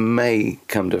may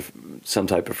come to some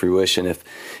type of fruition if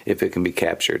it can be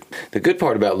captured. The good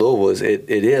part about Louisville is it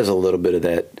is a little bit of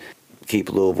that keep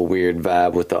Louisville weird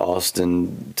vibe with the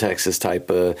Austin, Texas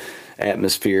type of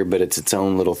atmosphere, but it's its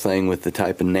own little thing with the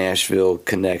type of Nashville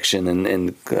connection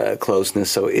and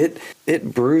closeness. So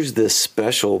it brews this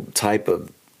special type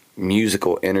of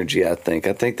musical energy. I think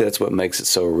that's what makes it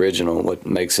so original, what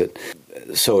makes it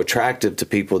so attractive to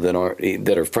people that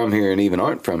are from here and even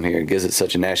aren't from here. It gives it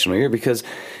such a national ear because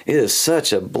it is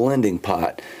such a blending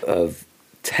pot of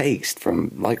taste,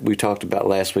 from like we talked about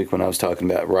last week when I was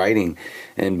talking about writing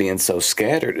and being so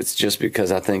scattered. It's just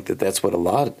because I think that's what a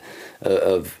lot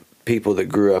of people that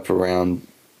grew up around,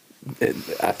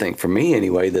 I think for me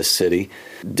anyway, this city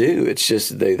do. It's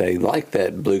just they like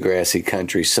that bluegrassy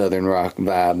country southern rock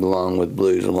vibe, along with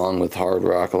blues, along with hard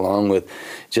rock, along with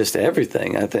just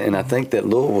everything. And I think that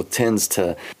Louisville tends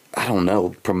to, I don't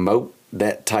know, promote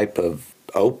that type of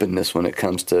openness when it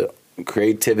comes to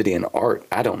creativity and art.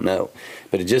 I don't know,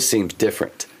 but it just seems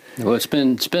different. Well, it's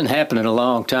been happening a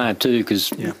long time too,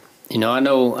 because you know, I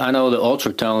know the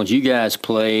Ultratones. You guys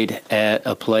played at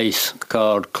a place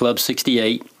called Club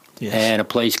 68, and a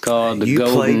place called the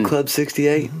Golden. You played Club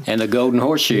 68 and the Golden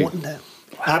Horseshoe.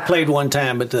 I played one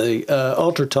time, but the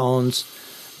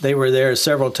Ultratones, they were there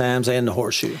several times, and the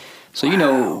Horseshoe. So you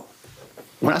know,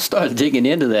 when I started digging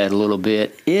into that a little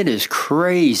bit, it is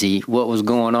crazy what was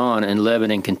going on in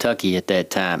Lebanon, Kentucky at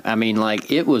that time. I mean,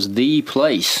 like, it was the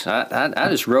place. I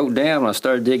just wrote down when I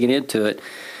started digging into it.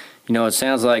 You know, it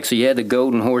sounds like, so you had the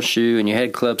Golden Horseshoe and you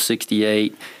had Club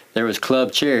 68. There was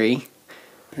Club Cherry,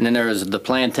 and then there was the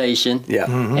Plantation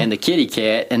and the Kitty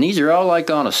Cat. And these are all like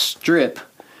on a strip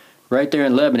right there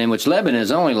in Lebanon, which Lebanon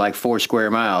is only like 4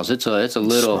 square miles. It's a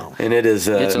little, and it is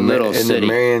it's a little city. In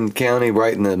Marion County,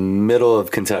 right in the middle of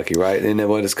Kentucky, right? Isn't that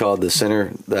what it's called?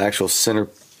 The actual center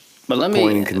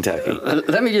point in Kentucky.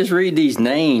 Let me just read these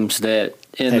names that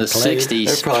in the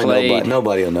 60s played.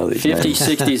 Nobody will know these 50s, names.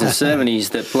 60s, and 70s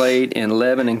that played in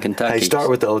Lebanon, Kentucky. Hey, start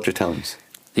with the Ultratones.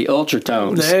 The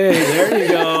Ultratones. Hey, there you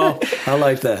go. I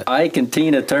like that. Ike and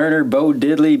Tina Turner, Bo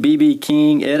Diddley, B.B.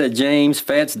 King, Etta James,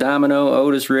 Fats Domino,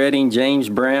 Otis Redding, James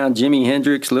Brown, Jimi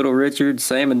Hendrix, Little Richard,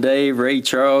 Sam and Dave, Ray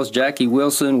Charles, Jackie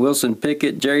Wilson, Wilson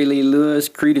Pickett, Jerry Lee Lewis,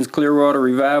 Creedence Clearwater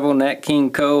Revival, Nat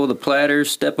King Cole, The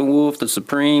Platters, Steppenwolf, The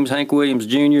Supremes, Hank Williams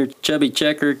Jr., Chubby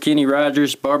Checker, Kenny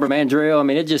Rogers, Barbara Mandrell. I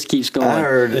mean, it just keeps going. I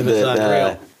heard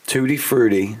that Tutti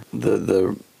Frutti,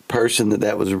 the person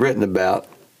that was written about,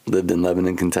 lived in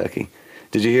Lebanon, Kentucky.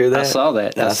 Did you hear that? I saw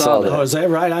that. I saw that. Oh, is that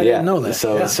right? I didn't know that.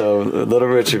 So Little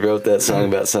Richard wrote that song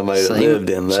about somebody that lived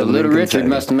in Lebanon, So Little Kentucky. Richard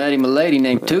must have met him a lady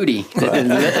named Tootie.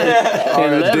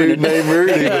 Or a dude named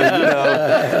Rudy. But, you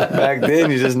know, back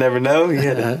then, you just never know. You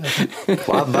had a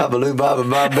wop-bop-a-loo,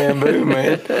 bop-a-bop, bamboo,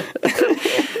 man.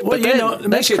 Well, you know, it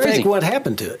makes you think what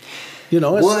happened to it. You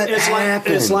know, it's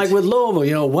happened? It's like with Louisville.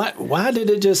 You know, why did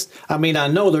it just? I mean, I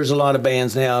know there's a lot of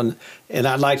bands now, and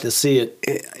I'd like to see it.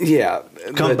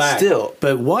 Come back. Still,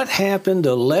 but what happened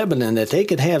to Lebanon that they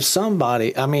could have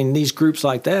somebody? I mean, these groups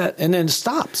like that, and then it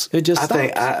stops. It just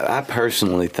stops. I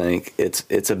personally think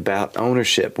it's about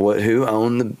ownership. Who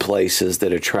owned the places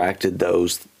that attracted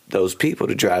those people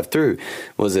to drive through?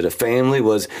 Was it a family?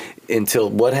 Until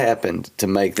what happened to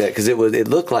make that? Because it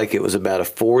looked like it was about a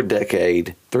 3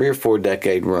 or 4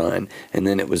 decade run, and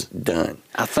then it was done.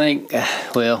 I think,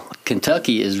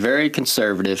 Kentucky is very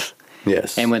conservative.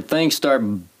 Yes. And when things start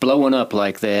blowing up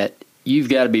like that, you've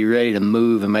got to be ready to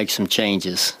move and make some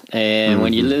changes. And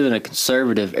when you live in a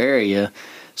conservative area,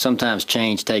 sometimes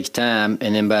change takes time,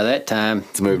 and then by that time,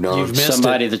 it's moved on. You've missed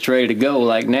somebody that's ready to go,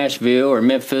 like Nashville or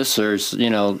Memphis, or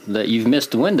that you've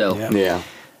missed the window. Yeah.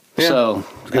 So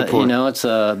good point. it's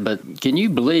but can you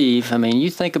believe? I mean,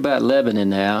 you think about Lebanon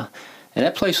now, and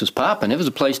that place was popping. It was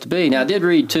a place to be. Now I did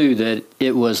read too that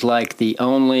it was like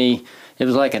it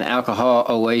was like an alcohol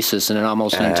oasis in an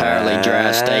almost entirely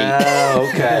dry state.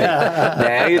 Okay.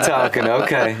 Now you're talking.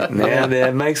 Okay. Now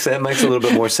that makes a little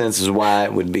bit more sense as why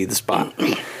it would be the spot.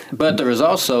 But there was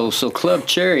also, Club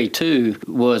Cherry, too,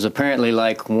 was apparently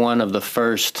like one of the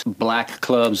first black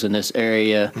clubs in this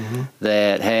area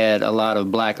that had a lot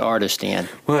of black artists in.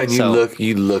 Well, and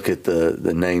you look at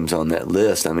the names on that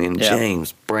list. I mean,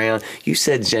 James Brown. You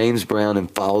said James Brown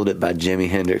and followed it by Jimi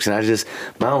Hendrix. And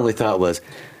my only thought was,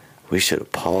 we should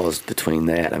have paused between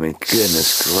that. I mean,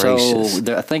 goodness gracious.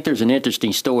 So I think there's an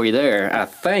interesting story there. I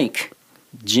think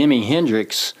Jimi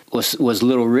Hendrix was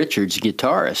Little Richard's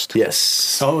guitarist.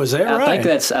 Yes. Oh, is that right?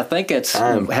 I think that's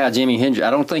how Jimi Hendrix.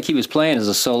 I don't think he was playing as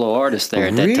a solo artist there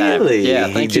at that time. Really? Yeah,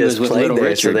 I think he was with Little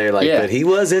Richard. So they're like, but he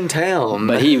was in town.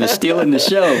 But he was still in the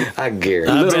show. I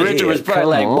guarantee. Little Richard was probably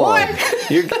like, "Boy,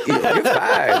 you're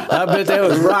fired." I bet that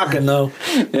was rocking though.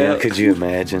 Yeah. Could you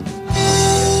imagine?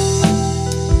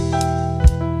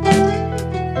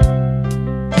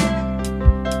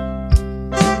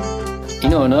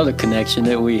 You know, another connection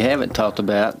that we haven't talked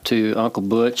about to Uncle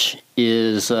Butch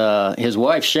is his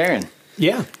wife, Sharon.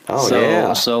 Yeah.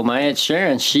 So my Aunt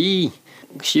Sharon, she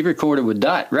recorded with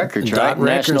Dot Records, right?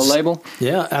 National label.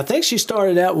 Yeah, I think she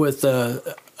started out with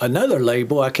another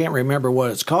label. I can't remember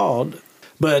what it's called.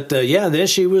 But, then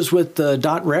she was with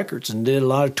Dot Records and did a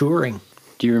lot of touring.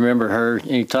 Do you remember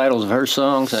any titles of her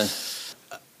songs?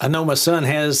 I know my son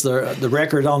has the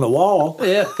record on the wall.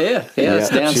 Yeah, it's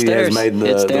downstairs. She has made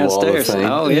the wall of fame.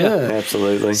 Oh, yeah.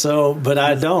 Absolutely. So, but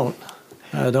I don't.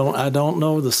 I don't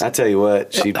know the. I tell you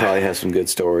what, she probably has some good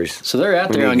stories. So they're out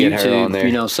We there on need to get her YouTube. on there.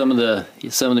 You know, some of the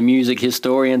music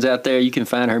historians out there. You can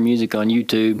find her music on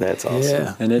YouTube. That's awesome.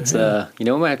 Yeah. And it's we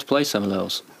might have to play some of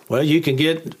those. Well, you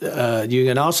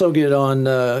can also get on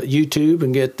YouTube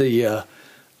and get the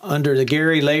under the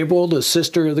Gary label, the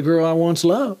sister of the girl I once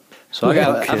loved. So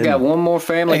I've got one more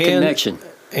family connection.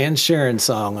 And Sharon's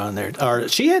song on there. Or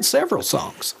she had several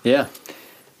songs. Yeah.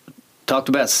 Talked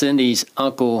about Cindy's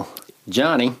uncle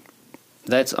Johnny.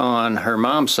 That's on her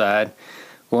mom's side.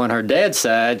 Well, on her dad's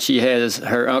side, she has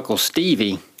her uncle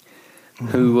Stevie,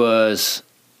 who was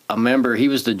a member. He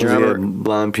was the drummer. Was he a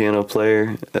blind piano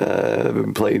player?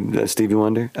 Played Stevie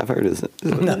Wonder? I've heard of it.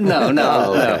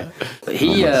 No.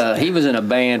 He was in a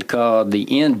band called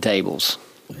the End Tables.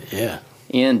 Yeah.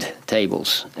 End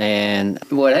Tables. And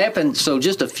what happened, so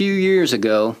just a few years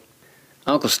ago,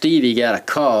 Uncle Stevie got a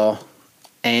call,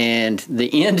 and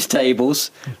the End Tables,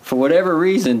 for whatever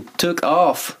reason, took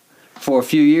off for a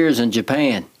few years in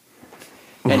Japan.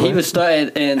 And he was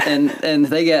and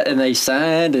they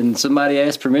signed, and somebody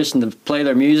asked permission to play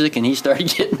their music, and he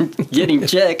started getting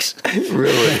checks.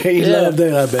 Really? He loved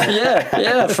that, I bet.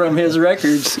 Yeah, from his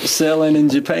records selling in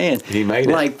Japan. He made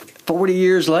it. Like 40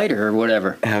 years later or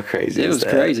whatever. How crazy It is was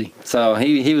that? crazy. So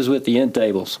he was with the End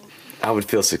Tables. I would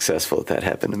feel successful if that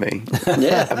happened to me.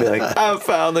 Yeah. I'd be like, I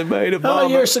finally made a Oh, mama.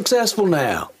 you're successful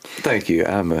now. Thank you.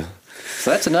 So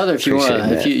that's another. If you want,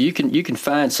 Appreciate if that. you can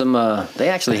find some. They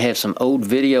actually have some old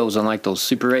videos on like those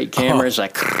Super 8 cameras,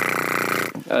 like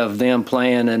of them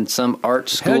playing in some art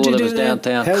school How'd you that do was that?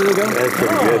 downtown. How did it go? That's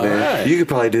pretty good, man. right. You could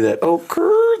probably do that. Oh,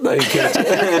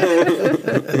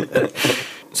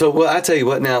 So, well, I tell you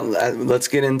what. Now, let's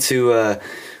get into.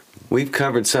 We've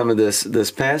covered some of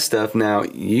this past stuff. Now,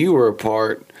 you were a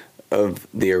part of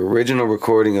the original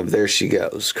recording of "There She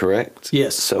Goes," correct?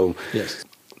 Yes. So, Yes.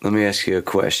 let me ask you a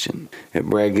question. If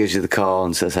Brad gives you the call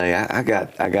and says, "Hey, I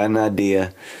got an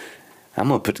idea. I'm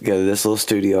gonna put together this little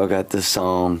studio. I got this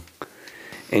song,"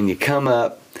 and you come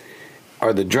up,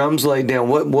 are the drums laid down?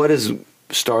 What is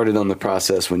started on the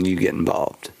process when you get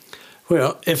involved?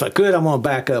 Well, if I could, I'm going to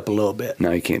back up a little bit.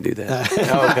 No, you can't do that.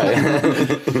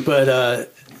 Okay.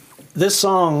 But this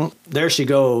song, There She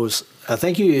Goes, I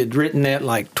think you had written that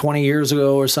like 20 years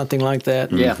ago or something like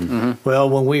that. Yeah. Mm-hmm. Well,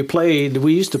 when we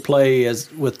used to play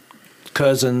with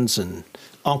cousins and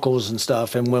uncles and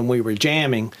stuff, and when we were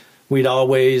jamming,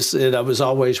 it was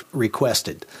always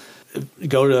requested.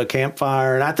 Go to a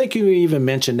campfire, and I think you even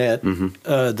mentioned that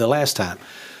the last time.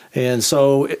 And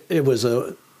so it was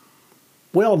a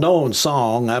well-known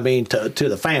song, I mean, to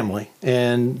the family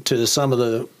and to some of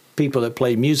the people that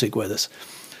played music with us.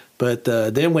 But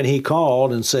then when he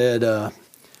called and said,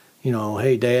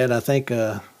 "Hey, Dad, I think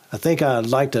I'd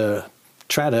like to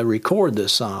try to record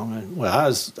this song." And, well,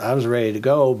 I was ready to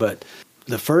go, but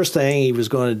the first thing he was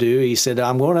going to do, he said,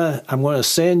 "I'm going to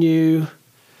send you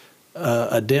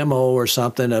a demo or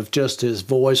something of just his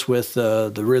voice with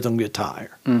the rhythm guitar."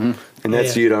 Mm-hmm. And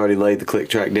that's Yeah. you'd already laid the click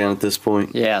track down at this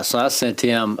point? Yeah, so I sent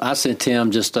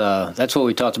him just, that's what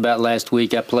we talked about last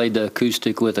week. I played the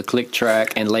acoustic with a click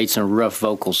track and laid some rough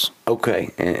vocals.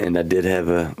 Okay, and I did have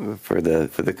for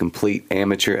the complete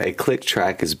amateur, a click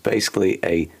track is basically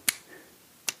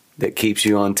that keeps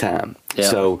you on time. Yeah.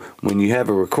 So when you have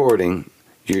a recording,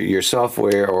 your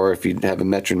software, or if you have a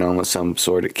metronome of some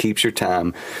sort, it keeps your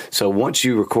time. So once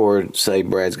you record, say,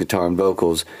 Brad's guitar and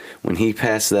vocals, when he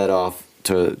passes that off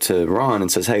to Ron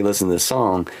and says, "Hey, listen to this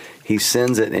song," he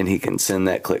sends it, and he can send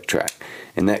that click track.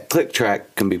 And that click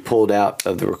track can be pulled out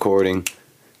of the recording,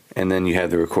 and then you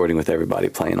have the recording with everybody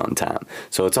playing on time.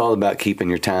 So it's all about keeping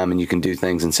your time, and you can do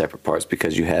things in separate parts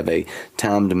because you have a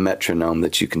timed metronome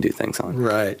that you can do things on.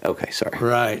 Right. Okay, sorry.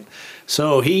 Right.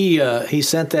 So he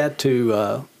sent that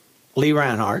to Lee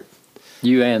Reinhardt.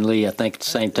 You and Lee, I think, at the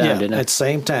same time, didn't at it? the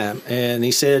same time. And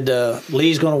he said,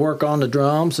 Lee's going to work on the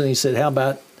drums. And he said, "How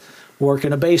about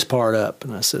working a bass part up?"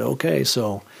 And I said, "Okay."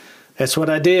 So that's what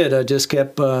I did. I just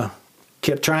kept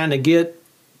trying to get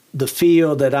the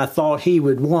feel that I thought he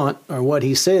would want, or what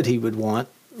he said he would want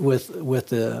with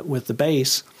the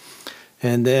bass.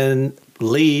 And then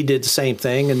Lee did the same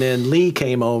thing. And then Lee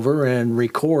came over and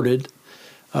recorded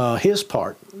his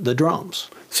part, the drums.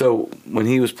 So when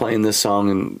he was playing this song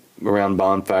and around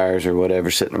bonfires or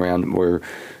whatever, sitting around,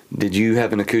 did you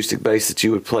have an acoustic bass that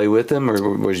you would play with him,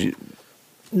 or was you?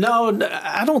 No,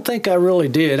 I don't think I really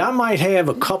did. I might have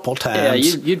a couple Yeah,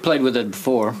 times. you'd played with it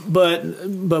before. But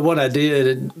what I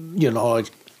did,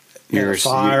 had a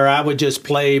fire. I would just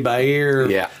play by ear,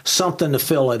 Yeah. something to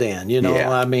fill it in. You know,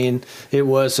 Yeah. I mean, it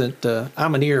wasn't.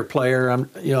 I'm an ear player.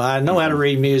 I know how to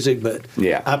read music, but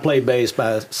Yeah. I play bass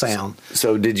by sound.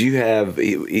 So did you have,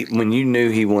 when you knew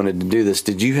he wanted to do this,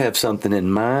 did you have something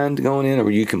in mind going in, or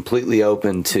were you completely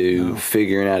open to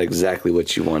figuring out exactly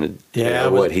what you wanted, Yeah,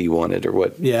 or what he wanted, or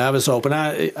what? Yeah, I was open.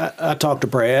 I talked to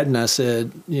Brad and I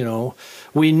said,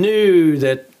 we knew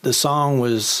that the song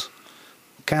was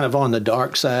kind of on the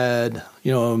dark side,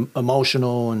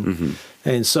 emotional,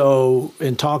 and so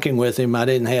in talking with him, I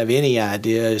didn't have any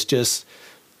idea. It's just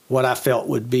what I felt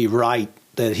would be right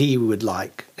that he would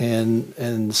like,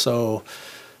 and so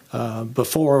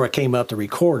before I came up to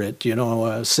record it,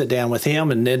 sit down with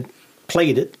him and then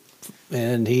played it,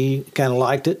 and he kind of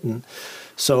liked it, and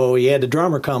so he had the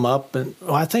drummer come up, and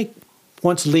I think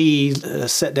once Lee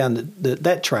set down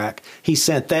that track, he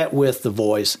sent that with the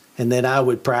voice, and then I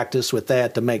would practice with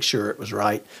that to make sure it was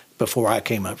right before I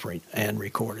came up and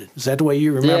recorded. Is that the way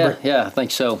you remember? Yeah, I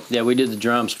think so. Yeah, we did the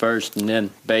drums first and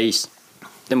then bass.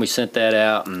 Then we sent that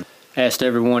out and asked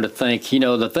everyone to think.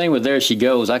 The thing with There She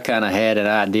Goes, I kind of had an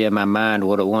idea in my mind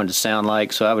what it wanted to sound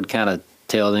like, so I would kind of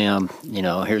tell them,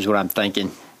 here's what I'm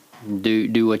thinking.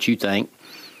 Do what you think.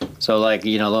 So, I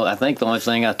think the only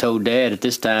thing I told Dad at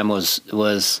this time was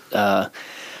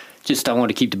just I wanted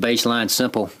to keep the bass line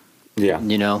simple. Yeah.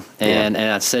 And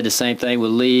I said the same thing with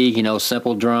Lee,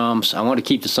 simple drums. I wanted to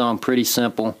keep the song pretty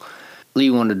simple. Lee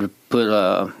wanted to put,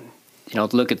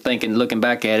 looking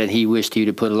back at it, he wished he'd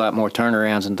have put a lot more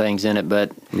turnarounds and things in it,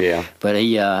 but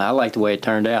I liked the way it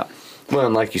turned out. Well,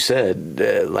 and like you said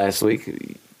last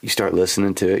week, you start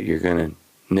listening to it, you're going to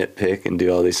nitpick and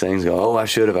do all these things. Go, I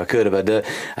should have, I could have, I did.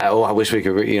 I wish we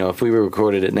could. If we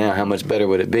recorded it now, how much better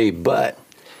would it be? But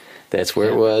that's where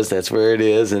it was. That's where it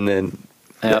is, and then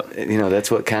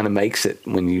that's what kind of makes it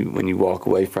when you walk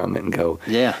away from it and go,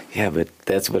 yeah. But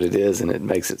that's what it is, and it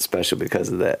makes it special because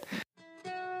of that.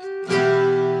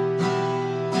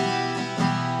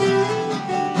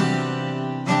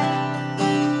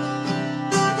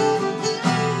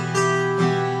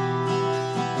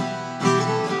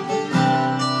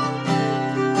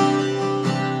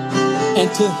 And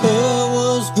to her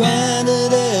was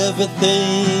granted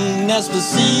everything that's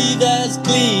perceived as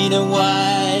clean and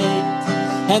white,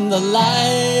 and the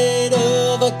light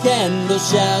of a candle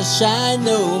shall shine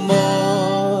no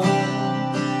more.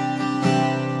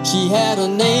 She had a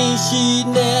name she'd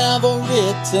never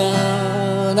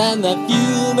written, and that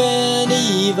few men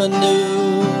even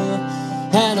knew,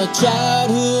 and a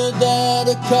childhood that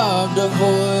had carved a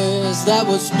voice that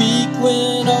would speak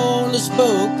when only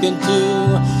spoken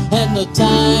to. And the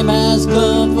time has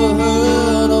come for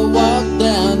her to walk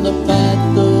down the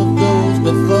path of those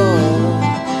before.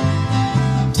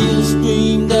 Tears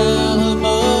stream down her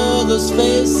mother's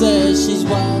face as she's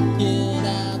walking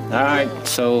out. All right,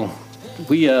 so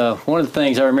we one of the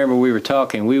things I remember we were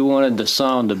talking, we wanted the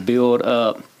song to build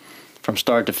up from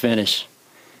start to finish.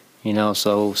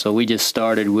 So we just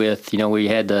started with, we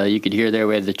had you could hear there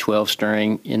we had the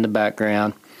 12-string in the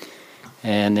background.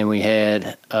 And then we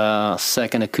had a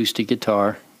second acoustic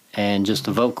guitar and just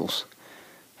the vocals.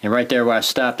 And right there where I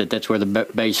stopped it, that's where the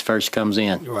bass first comes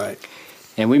in. Right.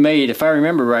 And we made, if I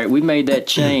remember right, we made that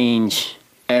change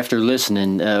after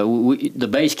listening. The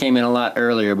bass came in a lot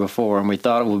earlier before, and we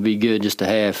thought it would be good just to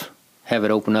have it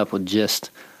open up with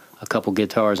just a couple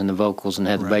guitars and the vocals and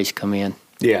have the bass come in.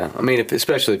 Yeah, I mean,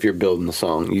 especially if you're building a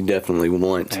song, you definitely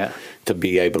want to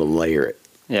be able to layer it.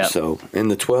 Yeah. So, and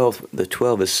the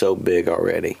 12 is so big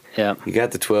already. Yeah. You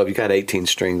got the 12, you got 18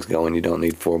 strings going. You don't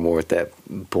need 4 more at that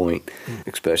point,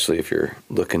 especially if you're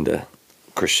looking to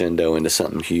crescendo into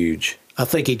something huge. I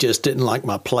think he just didn't like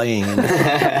my playing. The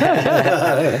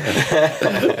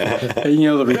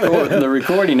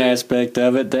recording aspect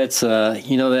of it, that's,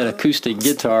 that acoustic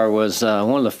guitar was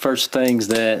one of the first things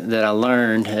that I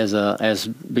learned as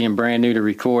being brand new to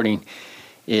recording,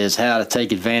 is how to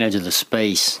take advantage of the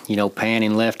space,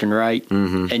 panning left and right.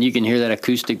 Mm-hmm. And you can hear that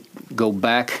acoustic go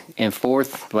back and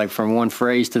forth, like from one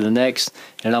phrase to the next.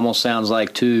 And it almost sounds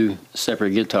like 2 separate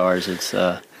guitars. It's.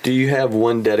 Do you have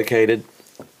one dedicated?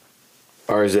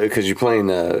 Or is it because you're playing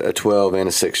a 12 and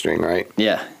a 6-string, right?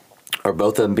 Yeah. Are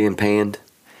both of them being panned?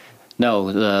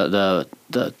 No, the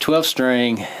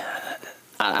 12-string,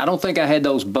 I don't think I had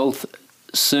those both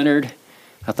centered.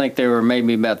 I think there were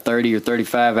maybe about 30 or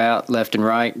 35 out left and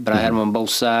right, but I had them on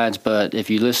both sides. But if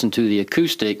you listen to the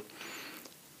acoustic,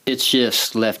 it's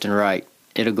just left and right.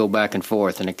 It'll go back and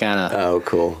forth, and it kind of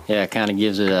cool. Yeah, it kind of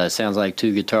gives it sounds like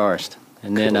 2 guitars.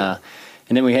 And then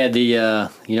and then we had the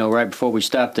right before we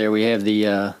stopped there, we have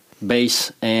the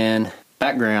bass and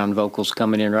background vocals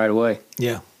coming in right away.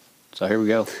 Yeah. So here we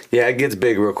go. Yeah, it gets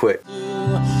big real quick.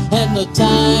 And the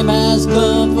time has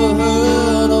come for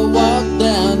her to walk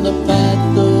down the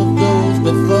path of those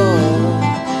before.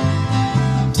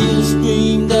 Tears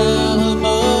stream down her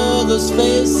mother's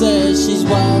face as she's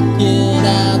walking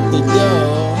out the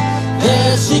door.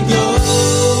 There she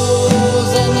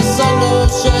goes, and the sun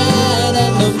don't shine,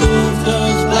 and the moon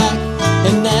turns black,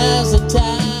 and now's the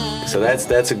time. So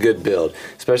that's a good build,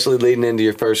 especially leading into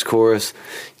your first chorus.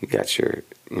 You got your,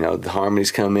 the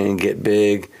harmonies come in, get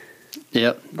big.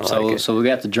 Yep. Like so we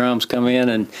got the drums come in,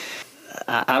 and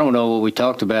I don't know what we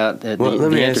talked about at the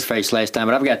interface last time,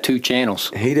 but I've got 2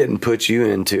 channels. He didn't put you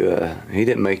he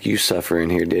didn't make you suffer in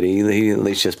here, did he? He at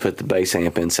least just put the bass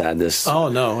amp inside this. Oh,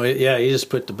 no. He just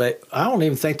put the bass. I don't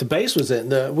even think the bass was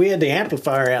in. We had the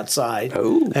amplifier outside,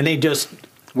 and he just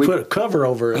put a cover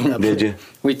over it. Did you?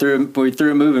 We threw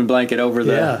a moving blanket over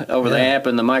the amp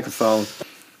and the microphone.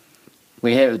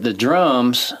 We have the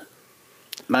drums.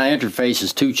 My interface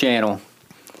is 2-channel.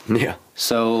 Yeah.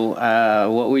 So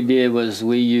what we did was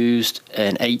we used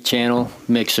an 8-channel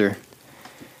mixer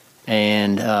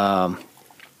and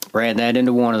ran that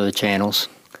into one of the channels.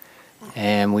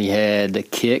 And we had the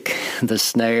kick, the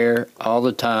snare, all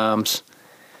the toms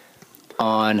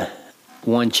on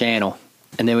 1 channel.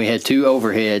 And then we had 2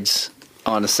 overheads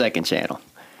on the 2nd channel.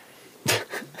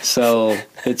 So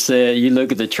it said, you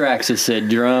look at the tracks, it said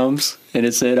drums, and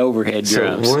it said overhead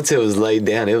drums. So once it was laid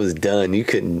down, it was done.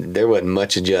 There wasn't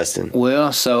much adjusting.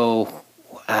 Well, so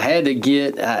I had to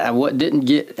get,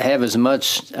 didn't have as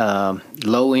much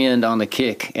low end on the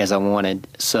kick as I wanted.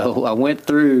 So I went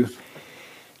through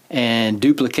and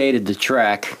duplicated the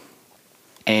track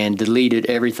and deleted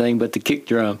everything but the kick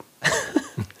drum.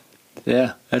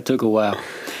 Yeah, that took a while.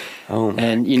 Oh,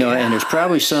 and and there's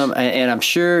probably some, and I'm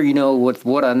sure with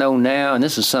what I know now, and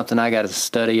this is something I got to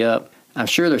study up. I'm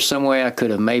sure there's some way I could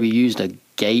have maybe used a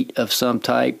gate of some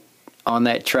type on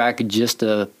that track just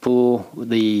to pull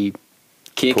the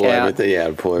kick out.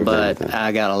 Pull everything. But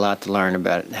I got a lot to learn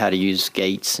about how to use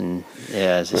gates and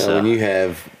when you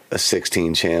have a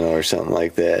 16 channel or something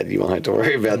like that, you won't have to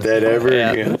worry about that ever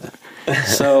again.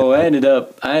 So I ended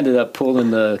up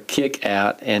pulling the kick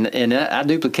out, and I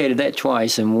duplicated that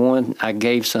twice. And one I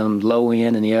gave some low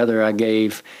end, and the other I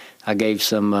gave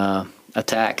some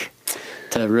attack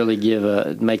to really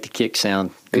make the kick sound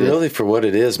good. And really, for what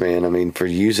it is, man. I mean, for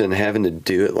having to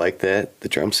do it like that, the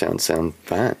drum sound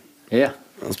fine. Yeah,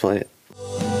 let's play it.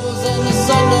 And the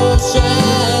sun don't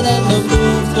shine, and the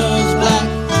moon turns black,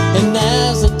 and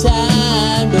now's the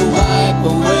time to wipe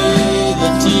away the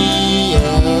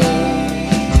tears.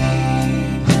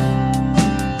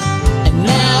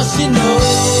 She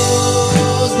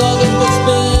knows nothing but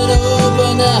spin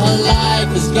open, her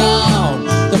life is gone.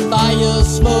 The fire's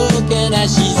smoking as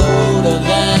she's older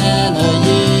than her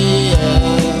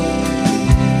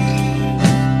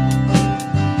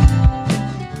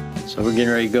years. So we're getting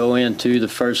ready to go into the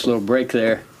first little break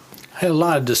there. I had a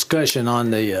lot of discussion on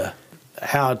the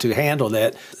how to handle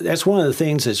that. That's one of the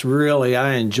things that's really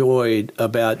I enjoyed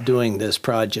about doing this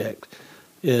project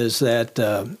is that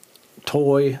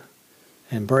Toy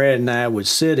and Brad and I would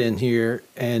sit in here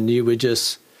and you would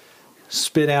just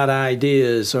spit out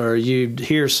ideas, or you'd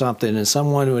hear something and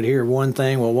someone would hear one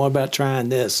thing. Well, what about trying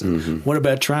this? And what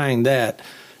about trying that?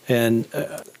 And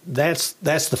that's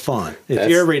the fun. If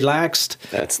you're relaxed,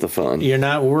 that's the fun. You're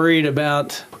not worried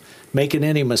about making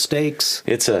any mistakes.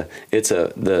 It's the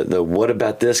what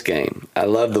about this game. I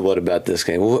love the what about this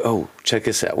game. Oh, check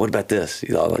this out. What about this?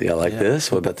 Y'all like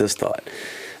this? What about this thought?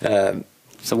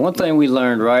 So one thing we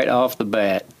learned right off the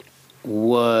bat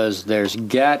was there's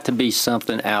got to be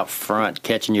something out front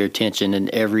catching your attention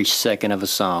in every second of a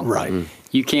song. Right.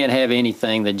 You can't have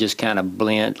anything that just kind of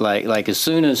blend. Like as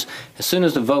soon as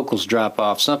the vocals drop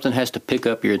off, something has to pick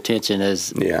up your attention or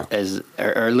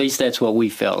at least that's what we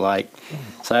felt like.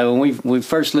 So when we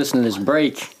first listened to this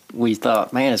break, we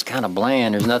thought, man, it's kind of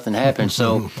bland. There's nothing happening.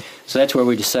 So that's where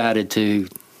we decided to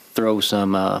throw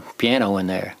some piano in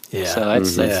there. Yeah. So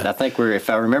that's I think if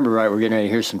I remember right, we're getting ready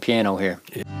to hear some piano here.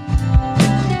 Yeah.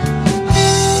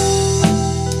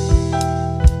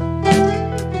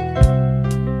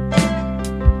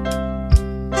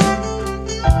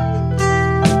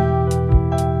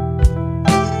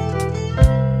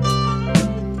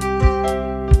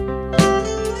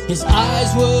 His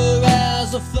eyes were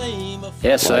as a flame.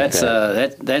 Yeah, so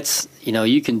that's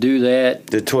you can do that.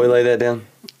 Did Toy lay that down?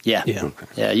 Yeah.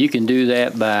 Yeah, you can do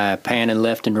that by panning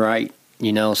left and right,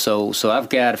 so I've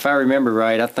got, if I remember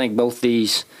right, I think both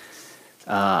these,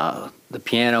 the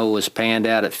piano was panned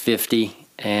out at 50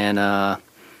 and,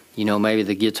 maybe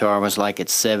the guitar was like at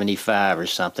 75 or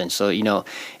something. So,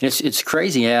 it's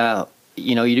crazy how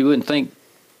you wouldn't think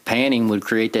panning would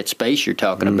create that space you're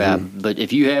talking about. But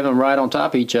if you have them right on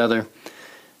top of each other,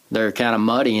 they're kind of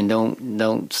muddy and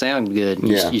don't sound good.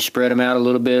 You spread them out a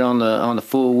little bit on the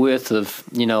full width of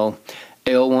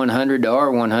L100 to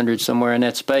R100, somewhere in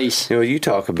that space. You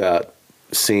talk about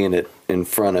seeing it in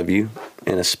front of you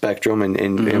in a spectrum,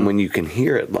 and when you can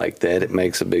hear it like that, it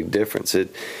makes a big difference.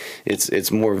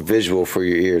 It's more visual for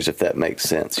your ears, if that makes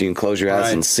sense. You can close your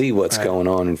eyes and see what's going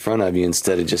on in front of you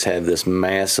instead of just have this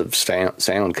massive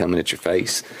sound coming at your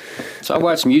face. So I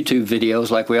watch some YouTube videos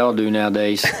like we all do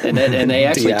nowadays, and they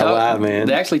actually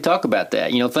talk about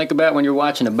that. Think about when you're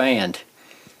watching a band.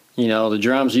 The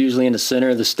drum's usually in the center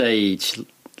of the stage,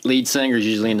 lead singer's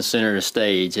usually in the center of the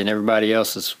stage, and everybody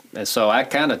else is. And so I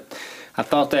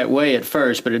thought that way at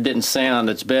first, but it didn't sound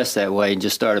its best that way, and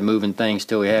just started moving things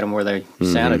till we had them where they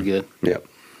sounded good. Yep.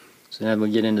 So then we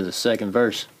get into the second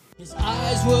verse. His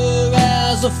eyes were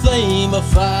as a flame of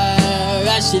fire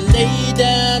as she lay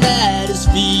down at his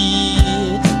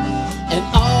feet, and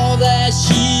all that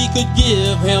she could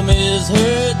give him is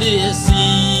her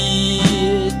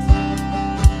deceit.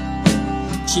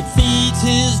 She feeds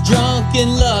his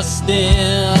drunken lust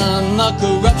in the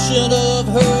corruption of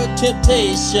her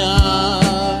temptation,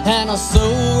 and her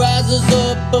soul rises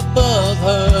up above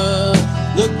her,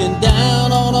 looking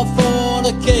down on her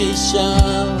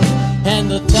fornication.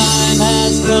 And the time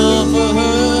has come for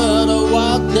her to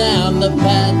walk down the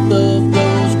path of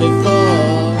those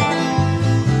before.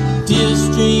 Tears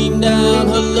stream down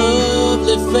her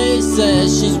lovely face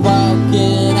as she's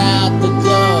walking out the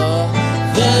door.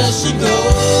 There she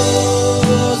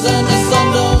goes, and the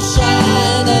sun don't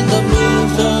shine, and the moon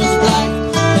turns black,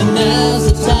 and now's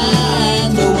the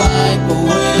time to wipe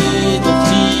away the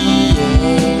tears.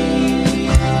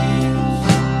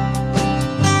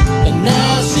 And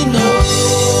now she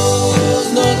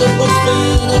knows the book's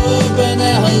been open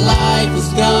and her life is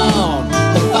gone.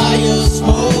 The fire's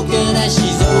smoking and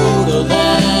she's older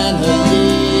than her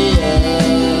years.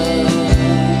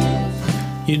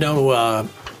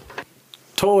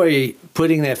 Toy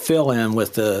putting that fill in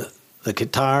with the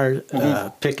guitar,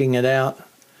 picking it out,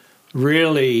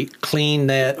 really cleaned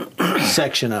that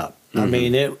section up. I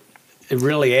mean, it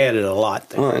really added a lot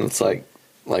there. Well, and it's like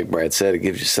Brad said, it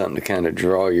gives you something to kind of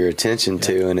draw your attention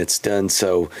to, and it's done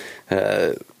so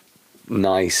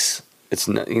nice. It's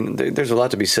not, there's a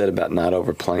lot to be said about not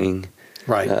overplaying.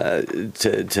 Right.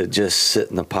 To just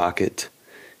sit in the pocket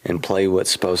and play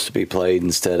what's supposed to be played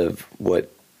instead of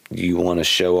what you want to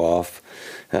show off.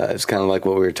 It's kind of like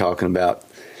what we were talking about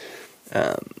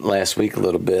last week a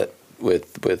little bit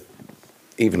with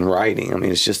even writing. I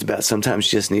mean, it's just about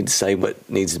sometimes you just need to say what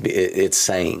needs to be it's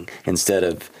saying instead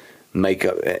of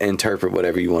interpret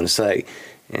whatever you want to say.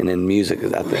 And in music,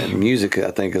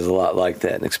 I think is a lot like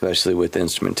that, and especially with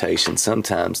instrumentation.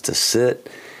 Sometimes to sit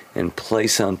and play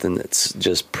something that's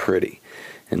just pretty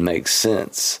and makes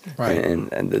sense, right,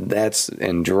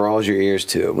 and draws your ears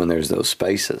to it when there's those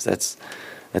spaces.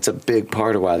 That's a big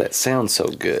part of why that sounds so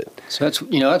good. So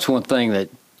that's one thing that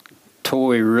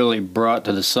Toy really brought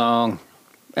to the song,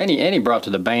 and he brought to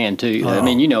the band too. I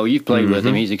mean, you've played with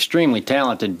him; he's extremely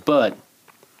talented. But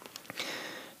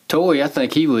Toy, I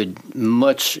think he would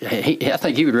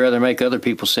rather make other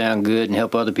people sound good and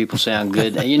help other people sound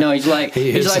good. He's like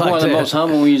one of the most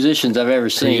humble musicians I've ever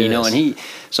seen. And he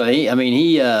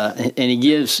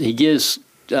gives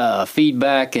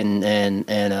feedback and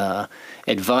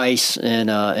advice in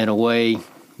a way.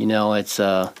 It's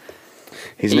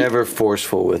he's never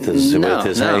forceful with his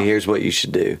hey, here's what you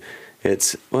should do.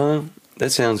 It's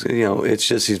that sounds it's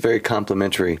just he's very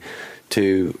complimentary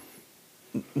to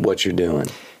what you're doing.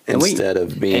 Instead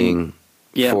of being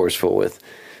forceful with,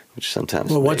 which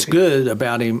sometimes. Well, what's good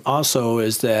about him also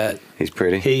is that he's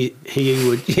pretty. He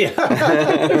would,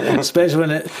 especially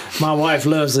when my wife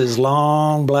loves his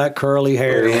long black curly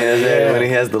hair. When he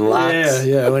has the locks.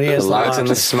 When he has the locks and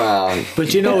the smile.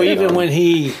 But even when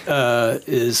he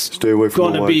is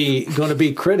going to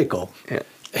be critical,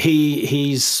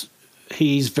 he's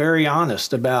very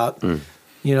honest about.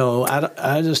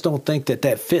 I just don't think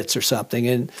that fits or something.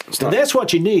 And that's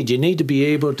what you need. You need to be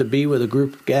able to be with a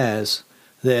group of guys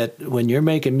that when you're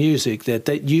making music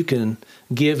that you can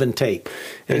give and take.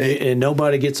 And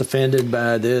nobody gets offended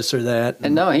by this or that.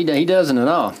 And no, he doesn't at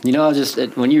all. I just,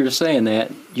 when you were saying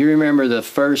that, you remember the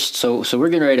first, so we're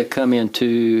getting ready to come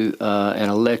into an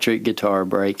electric guitar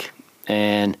break.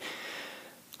 And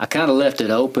I kind of left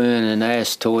it open and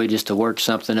asked Toy just to work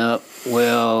something up.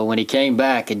 Well, when he came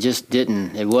back, it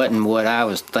wasn't what I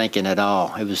was thinking at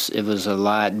all. It was a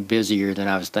lot busier than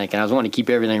I was thinking. I was wanting to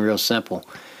keep everything real simple.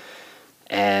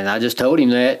 And I just told him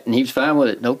that, and he was fine with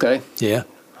it. Okay. Yeah.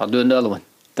 I'll do another one.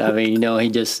 I mean, you know, he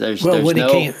just there's Well, there's when no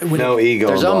he can't, when No ego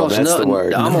there's involved. almost That's the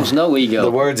word. almost no ego.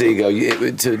 The word's ego.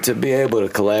 To be able to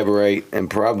collaborate, and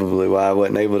probably why I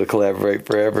wasn't able to collaborate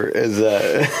forever, is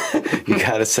you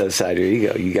got to set aside your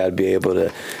ego. You got to be able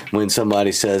to, when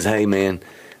somebody says, "Hey, man,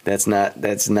 that's not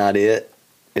it,"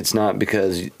 it's not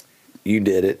because you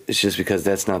did it. It's just because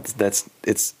it's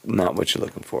not what you're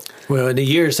looking for. Well, in the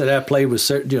years that I played with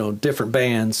certain, different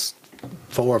bands,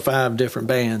 4 or 5 different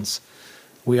bands,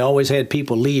 we always had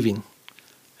people leaving,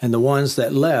 and the ones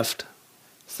that left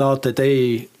thought that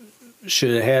they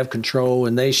should have control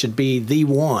and they should be the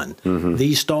one,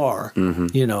 the star,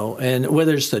 And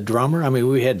whether it's the drummer, I mean,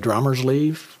 we had drummers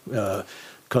leave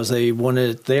because they wanted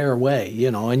it their way,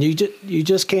 And you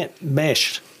just can't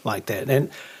mesh like that,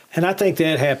 and I think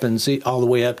that happens all the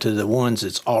way up to the ones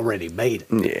that's already made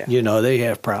it. Yeah. They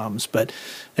have problems, but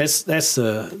that's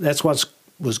what's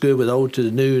was good with Ode to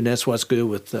the New, and that's what's good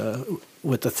with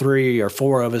the 3 or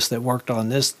 4 of us that worked on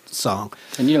this song.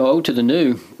 And Ode to the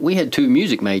New, we had 2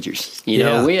 music majors. You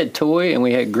know, we had Toy and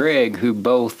we had Greg, who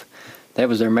both, that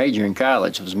was their major in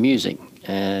college, was music.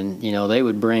 And they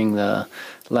would bring a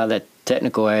lot of that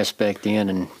technical aspect in,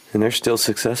 and they're still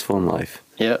successful in life.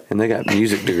 Yep. And they got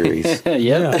music degrees.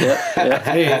 Yep.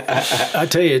 Hey, I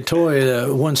tell you,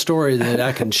 Toy, one story that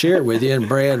I can share with you, and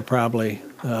Brad probably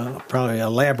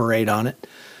elaborate on it.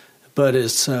 But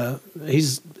it's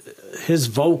his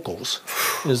vocals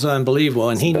is unbelievable,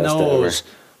 and he knows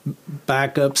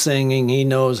backup singing. He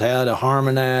knows how to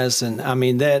harmonize, and I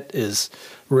mean that is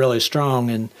really strong.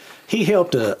 And he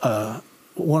helped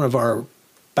one of our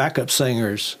backup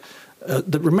singers.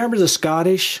 Remember the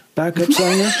Scottish backup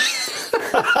singer?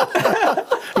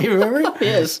 You remember?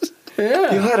 Yes.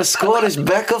 Yeah. You had a Scottish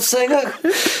backup singer?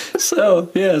 So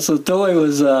Toy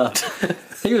was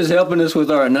he was helping us with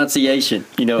our enunciation,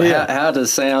 how to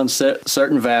sound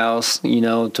certain vowels,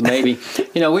 to maybe,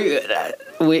 we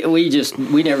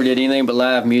never did anything but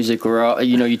live music. We're all,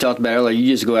 you talked about earlier, you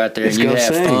just go out there and you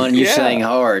have fun, you sing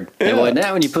hard. Yeah. And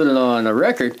now when you put it on a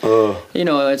record,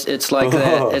 it's like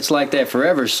that. It's like that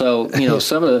forever. So,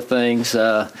 some of the things,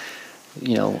 I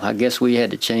guess we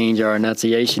had to change our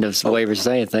enunciation of the way we're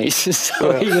saying things.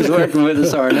 So he was working with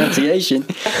us, our enunciation.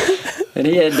 And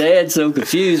he had Dad so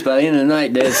confused. By the end of the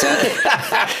night, Dad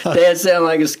sounded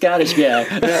like a Scottish guy.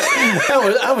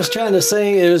 I was trying to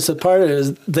sing. It was a part of it.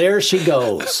 Was, "There She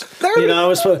Goes." I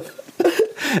was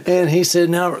and he said,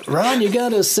 "Now, Ron, you got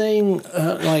to sing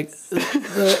like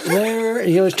there."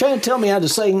 He was trying to tell me how to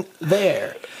sing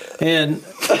there. And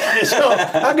so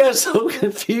I got so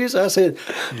confused. I said,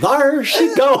 "There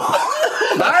she goes."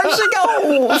 There she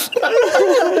goes.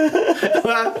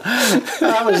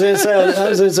 I was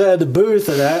inside the booth,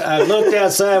 and I looked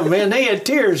outside. Man, they had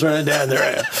tears running down their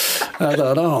eyes. I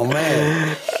thought, "Oh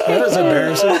man, that was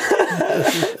embarrassing."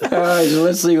 All right, so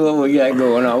let's see what we got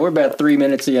going on. We're about 3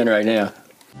 minutes in right now.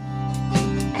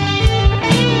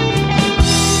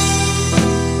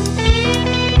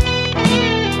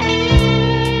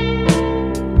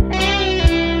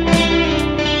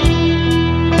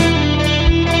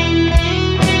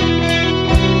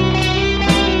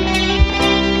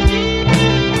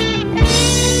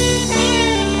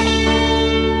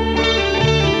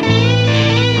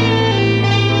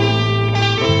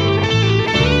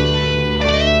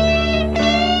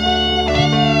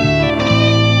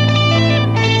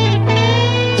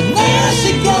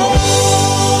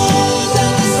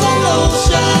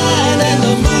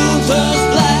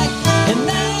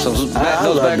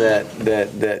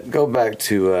 That go back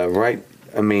to right.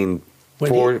 I mean,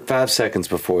 5 seconds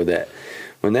before that,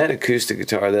 when that acoustic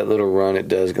guitar, that little run it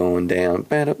does going down.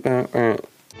 Did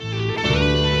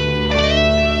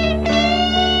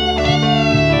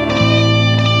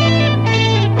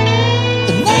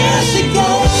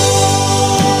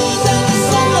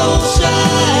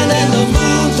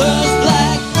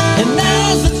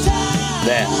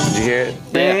you hear it?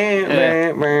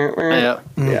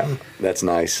 Yeah, that's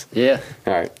nice. Yeah.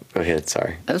 All right, go ahead.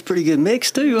 Sorry. That was a pretty good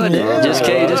mix too, wasn't it? Just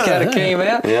kind of came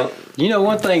out. Yeah.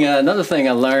 Another thing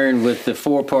I learned with the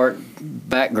 4-part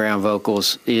background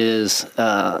vocals is,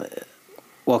 a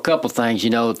couple things.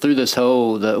 Through this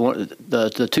whole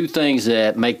the 2 things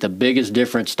that make the biggest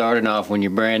difference starting off when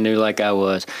you're brand new, like I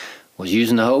was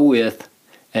using the whole width,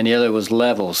 and the other was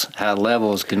levels. How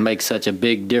levels can make such a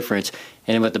big difference.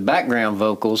 And with the background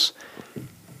vocals,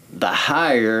 the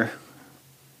higher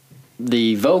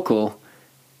the vocal,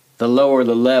 the lower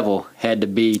the level had to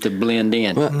be to blend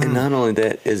in. Well, and not only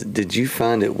that, did you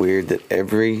find it weird that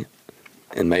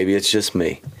and maybe it's just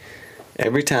me,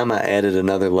 every time I added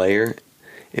another layer,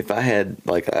 if I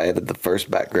added the first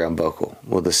background vocal,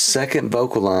 well, the second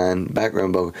vocal line,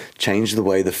 background vocal, changed the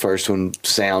way the first one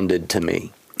sounded to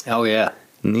me. Oh, yeah.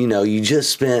 You know, you just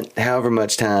spent however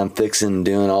much time fixing and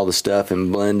doing all the stuff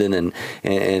and blending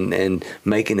and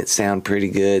making it sound pretty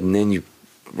good, and then you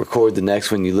record the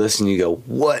next one, you listen, you go,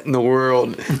 what in the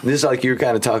world? Just like you were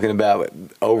kind of talking about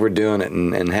overdoing it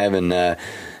and having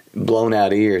blown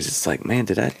out ears. It's like, man,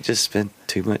 did I just spend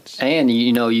too much? And,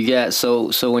 you know, you got,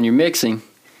 so when you're mixing,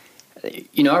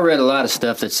 you know, I read a lot of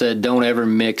stuff that said don't ever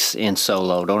mix in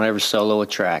solo. Don't ever solo a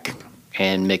track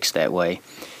and mix that way.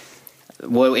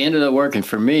 What ended up working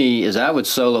for me is I would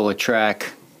solo a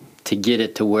track to get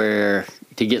it to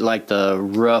get like the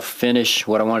rough finish,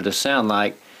 what I wanted to sound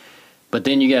like. But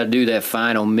then you got to do that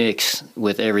final mix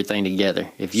with everything together.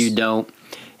 If you don't,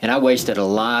 and I wasted a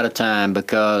lot of time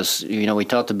because, you know, we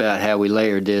talked about how we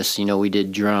layered this. You know, we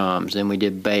did drums, then we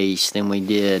did bass, then we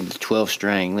did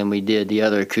 12-string, then we did the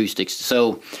other acoustics.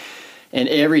 So, and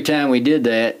every time we did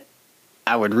that,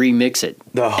 I would remix it.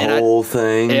 The whole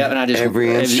thing? Yeah, and I just,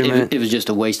 every instrument? It was just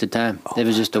a waste of time. It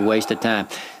was just a waste of time.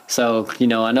 So, you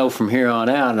know, I know from here on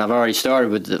out, and I've already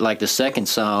started with, the second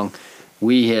song,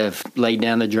 we have laid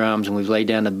down the drums and we've laid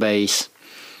down the bass,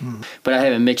 but I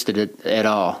haven't mixed it at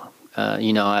all.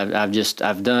 You know, I've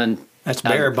done. That's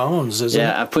bare bones, isn't it?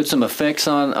 Yeah, I put some effects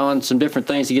on some different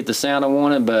things to get the sound I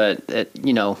wanted, but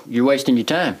you know, you're wasting your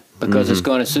time because it's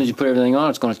going. As soon as you put everything on,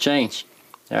 it's going to change.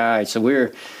 All right, so we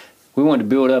wanted to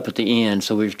build up at the end,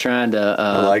 so we're trying to.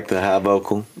 I like the high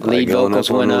vocal. Lead going vocals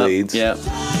up on went the up. leads. Yeah.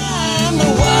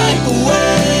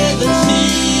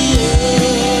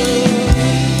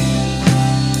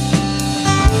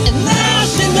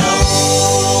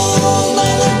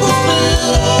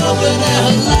 But now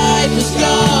her life is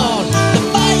gone. The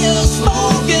fire's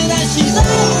smoking and she's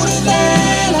older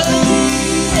than her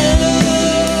years.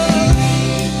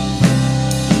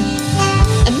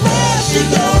 And there she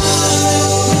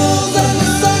goes, and the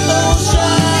sun don't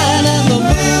shine, and the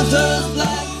winter's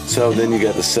black. So then you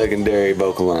got the secondary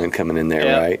vocal line coming in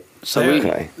there, right? So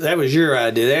that was your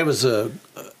idea. That was a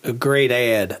great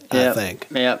ad, I think.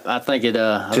 Yeah, I think it.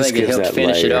 I Just think it gives helped that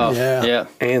finish it layer. off. Yeah.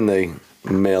 And they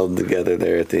meld together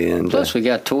there at the end. Plus, we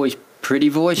got Toy's pretty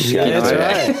voice. Yeah, you know, that's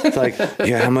right? right. It's like,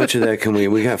 how much of that can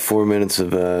we got 4 minutes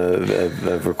of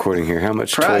recording here. How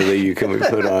much Toy can we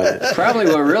put on it? Probably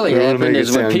what really We want to happened make it is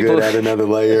when sound people. good, add another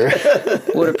layer.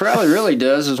 What it probably really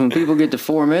does is when people get to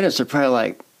 4 minutes, they're probably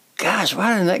like, "Gosh,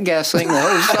 why didn't that guy sing the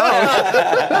whole song?"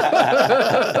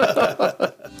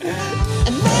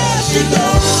 And there she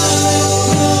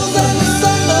goes, and the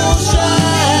sun don't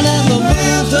shine, and the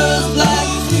winter's black.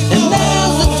 And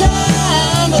now's the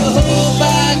time to hold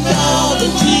back all the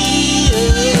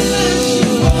tears.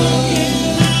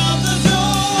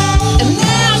 And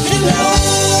now she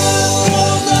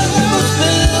knows that it was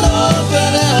split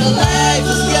open and her life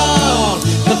is gone.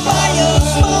 The fire's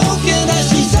smoking and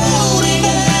she's holding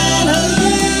in her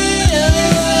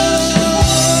years.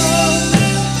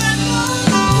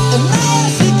 And there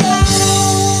she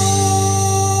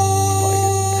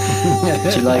goes.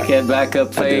 Did you like that backup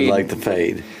I fade? did like the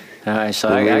fade. All right, so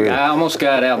When we were- I almost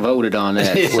got outvoted on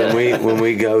that. When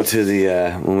we go to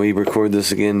the when we record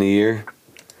this again in the year,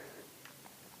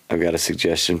 I've got a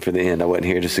suggestion for the end. I wasn't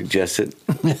here to suggest it.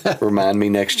 Remind me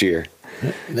next year.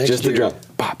 Just the drum.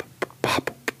 Pop, pop,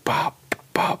 pop,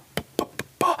 pop, pop,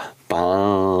 pop,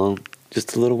 bom.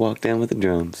 Just a little walk down with the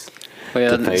drums.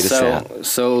 Well, to fade us out.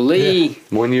 so Lee,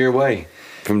 1 year away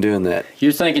from doing that.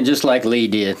 you're thinking just like Lee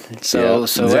did. So Yeah.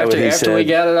 so Is that what he after we said?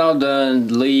 got it all done,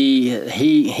 Lee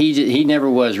he never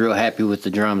was real happy with the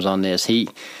drums on this. He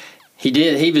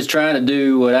was trying to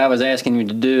do what I was asking him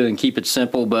to do and keep it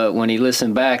simple, but when he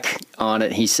listened back on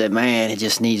it, he said, "Man, it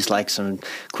just needs like some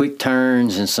quick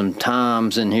turns and some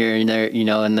toms in here and there, you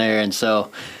know, in there." And so,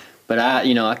 but I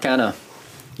kind of,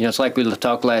 it's like we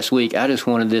talked last week. I just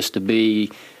wanted this to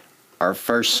be our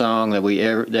first song that we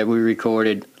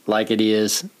recorded like it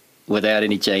is, without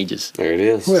any changes. There it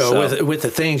is. Well, So- with the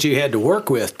things you had to work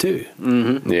with too.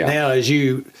 Yeah. Now, as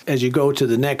you go to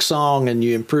the next song and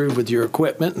you improve with your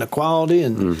equipment and the quality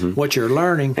and what you're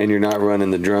learning, And you're not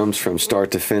running the drums from start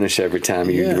to finish every time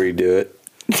you Yeah. redo it.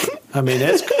 I mean,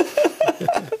 that's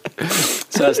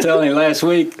So I was telling you last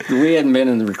week, we hadn't been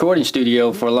in the recording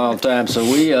studio for a long time, so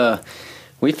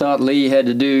we thought Lee had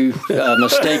to do a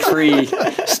mistake-free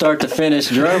start to finish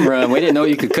drum run. We didn't know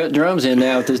you could cut drums in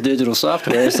now with this digital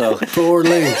software. So poor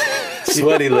Lee.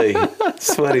 Sweaty Lee.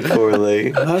 Sweaty poor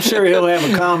Lee. I'm sure he'll have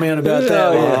a comment about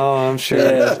that one. Oh, I'm sure.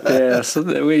 Yeah. So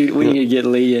we need to get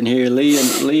Lee in here. Lee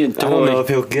and Toy. I don't know if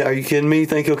he'll get. Are you kidding me? You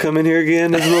think he'll come in here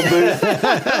again? His little booth?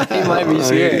 He might be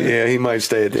scared. Yeah, he might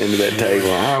stay at the end of that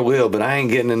table. I will, but I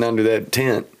ain't getting in under that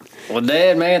tent. Well,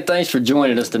 Dad, man, thanks for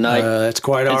joining us tonight. That's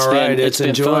quite all right. It's been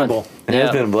enjoyable. Fun.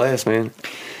 It's been a blast, man.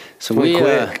 So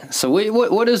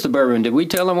what is the bourbon? Did we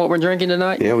tell them what we're drinking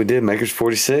tonight? Yeah, we did. Maker's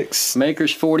 46.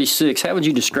 Maker's 46. How would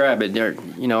you describe it?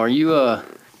 Are you I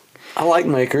like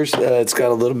Maker's. It's got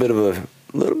a little bit of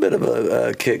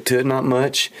a kick to it, not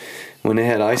much. When it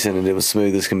had ice in it, it was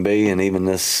smooth as can be, and even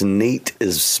the sneet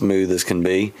is smooth as can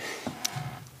be.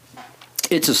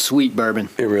 It's a sweet bourbon.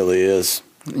 It really is.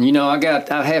 I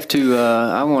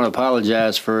want to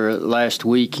apologize for last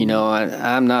week.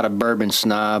 I'm not a bourbon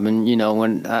snob. And,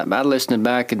 when I listened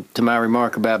back to my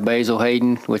remark about Basil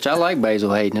Hayden, which I like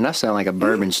Basil Hayden, and I sound like a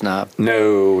bourbon snob.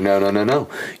 No.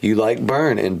 You like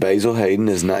burn, and Basil Hayden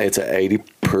is not, it's an 80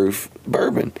 proof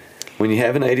bourbon. When you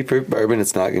have an 80 proof bourbon,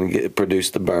 it's not going to produce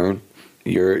the burn.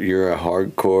 You're a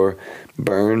hardcore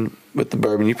burn with the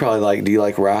bourbon. Do you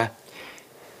like rye?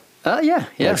 Yeah.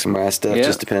 Like some rye stuff,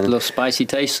 just depending. A little spicy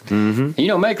taste.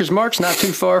 Mm-hmm. Maker's Mark's not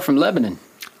too far from Lebanon.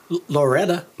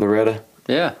 Loretta.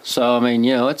 Yeah. So,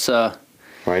 it's...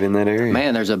 right in that area.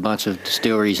 Man, there's a bunch of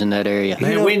distilleries in that area.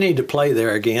 Man, we need to play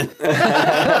there again. You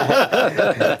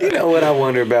know what I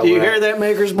wonder about? Do you hear that,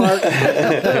 Maker's Mark?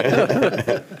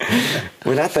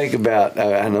 When I think about...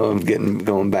 I know I'm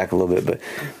going back a little bit, but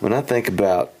when I think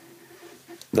about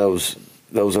those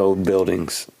old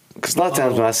buildings... Because a lot of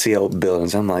times when I see old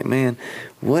buildings, I'm like, man,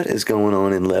 what is going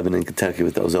on in Lebanon, Kentucky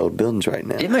with those old buildings right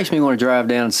now? It makes me want to drive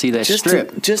down and see that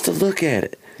strip. Just to look at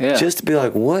it. Yeah. Just to be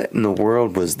like, what in the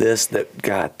world was this that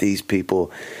got these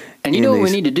people? And you know what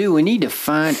we need to do? We need to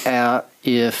find out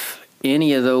if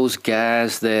any of those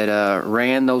guys that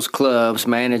ran those clubs,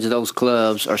 managed those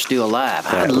clubs, are still alive.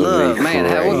 I'd love, what kind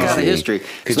of history?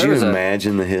 Could you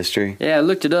imagine the history? Yeah, I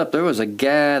looked it up. There was the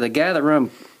guy that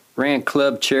ran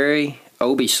Club Cherry,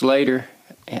 Obie Slater.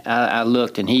 I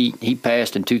looked, and he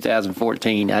passed in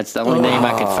 2014. That's the only name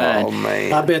I could find. Oh,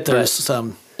 man. I bet there's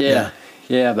some. Yeah,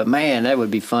 but man, that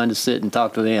would be fun to sit and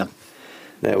talk to them.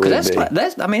 That would be.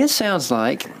 It sounds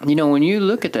like, when you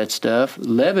look at that stuff,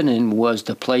 Lebanon was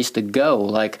the place to go.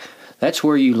 Like, that's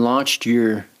where you launched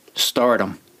your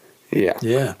stardom. Yeah.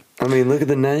 Yeah. Look at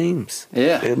the names.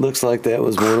 Yeah. It looks like that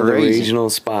was one of the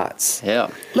regional spots. Yeah.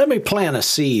 Let me plant a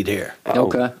seed here. Oh.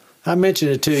 Okay. I mentioned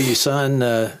it to you,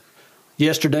 son,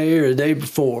 yesterday or the day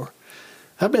before.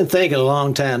 I've been thinking a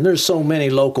long time. There's so many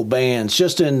local bands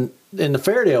just in the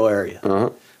Fairdale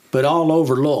area, but all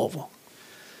over Louisville.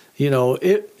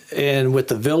 And with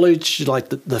the village, like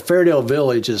the Fairdale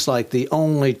Village is like the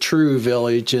only true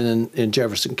village in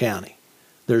Jefferson County.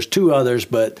 There's two others,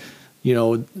 but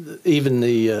even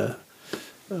the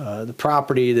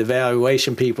property, the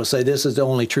valuation people say this is the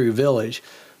only true village.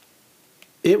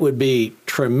 It would be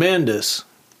tremendous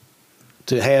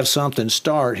to have something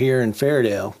start here in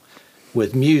Fairdale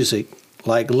with music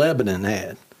like Lebanon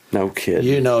had. No kidding.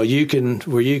 You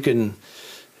can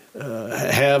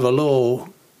have a little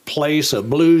place, a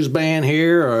blues band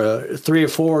here, or 3 or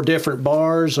 4 different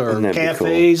bars or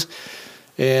cafes.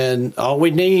 Cool. And all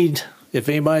we need, if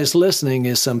anybody's listening,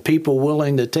 is some people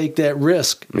willing to take that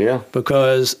risk. Yeah.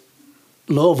 Because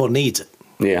Louisville needs it.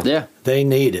 Yeah. Yeah. They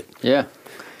need it. Yeah.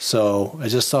 So I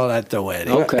just thought I'd throw it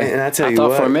in. Okay. And I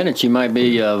thought for a minute you might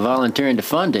be volunteering to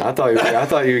fund it. I thought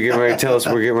you were getting ready to tell us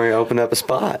we're getting ready to open up a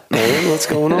spot. Man, what's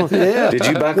going on? Yeah. Did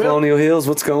you buy Colonial Hills?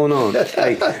 What's going on?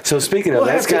 Hey, so speaking of,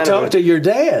 that's kind of talk to your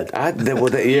dad.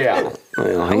 Yeah.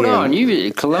 Well, Hold on,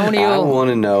 you Colonial. I want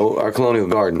to know our Colonial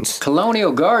Gardens.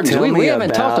 Colonial Gardens. We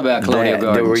haven't talked about Colonial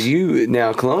Gardens.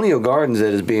 Now Colonial Gardens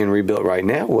that is being rebuilt right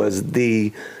now was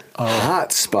the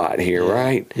hot spot here,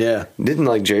 right? Yeah. Didn't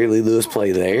like Jerry Lee Lewis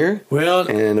play there? Well,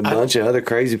 and a bunch of other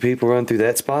crazy people run through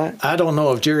that spot? I don't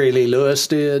know if Jerry Lee Lewis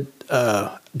did.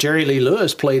 Jerry Lee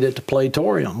Lewis played at the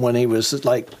Playtorium when he was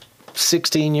like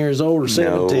 16 years old or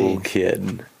 17. No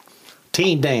kidding.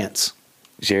 Teen dance.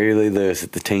 Jerry Lee Lewis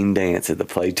at the teen dance at the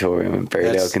Playtorium in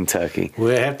Fairdale, Kentucky.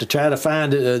 We'll have to try to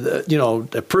find it,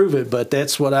 to prove it, but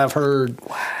that's what I've heard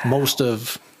most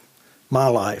of my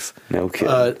life. No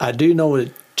kidding. I do know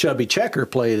that Chubby Checker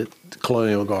played at the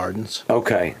Colonial Gardens.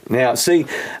 Okay. Now, see,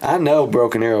 I know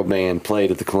Broken Arrow Band played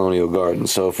at the Colonial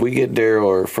Gardens, so if we get Daryl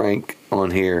or Frank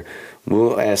on here,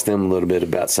 we'll ask them a little bit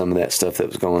about some of that stuff that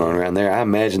was going on around there. I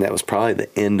imagine that was probably the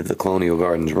end of the Colonial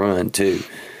Gardens run, too,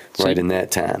 right in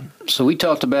that time. So we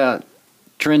talked about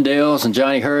Trendell's and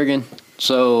Johnny Hurrigan.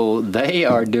 So they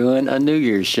are doing a New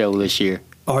Year's show this year.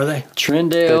 Are they?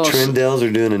 Trindales. The Trindales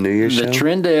are doing a New Year's show? The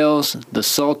Trindales, the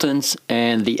Sultans,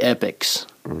 and the Epics.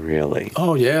 Really?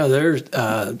 Oh, yeah.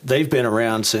 They've been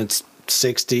around since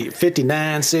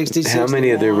 59, 60, How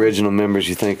many of the 61. original members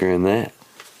you think are in that?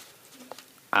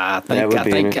 I That would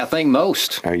be think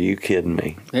most. Are you kidding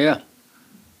me? Yeah.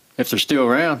 If they're still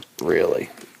around. Really?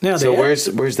 Now, So where's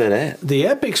that at? the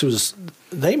Epics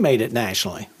they made it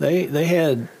nationally. They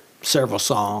had several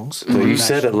songs. Well, you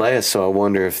said it last, so I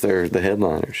wonder if they're the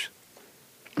headliners.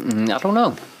 I don't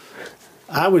know.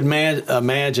 I would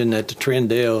imagine that the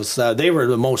Trindales, they were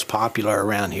the most popular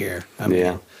around here. I mean,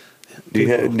 Yeah.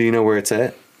 Do you know where it's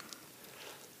at?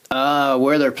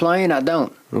 Where they're playing, I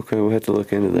don't. Okay, we'll have to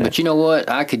look into that. But you know what?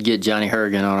 I could get Johnny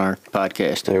Hergen on our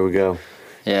podcast. There we go.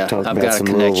 Yeah, Talk I've about got a some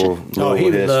connection. Louisville he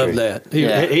would history. love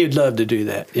that. He'd love to do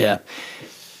that. Yeah.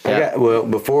 Well,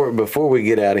 before we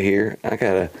get out of here, I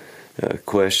got a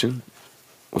question.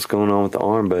 What's going on with the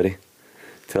arm, buddy?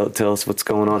 Tell us what's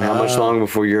going on. How much longer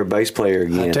before you're a bass player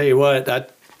again? I tell you what,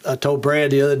 I told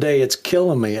Brad the other day, it's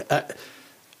killing me.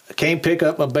 I can't pick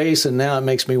up my bass, and now it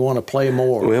makes me want to play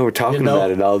more. Well, we're talking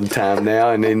about it all the time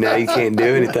now, and then now you can't do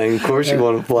anything. Of course, you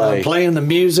want to play. I'm playing the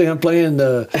music. I'm playing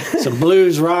some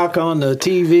blues rock on the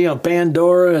TV on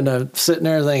Pandora, and I'm sitting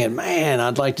there thinking, man,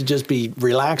 I'd like to just be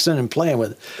relaxing and playing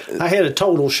with it. I had a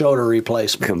total shoulder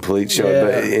replacement. Complete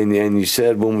shoulder. Yeah. And you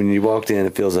said when you walked in,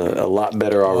 it feels a lot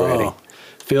better already. Oh,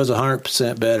 feels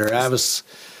 100% better.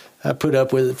 I put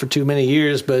up with it for too many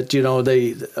years, but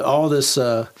all this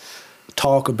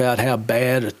talk about how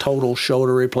bad a total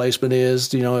shoulder replacement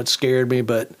is, it scared me.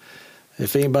 But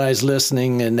if anybody's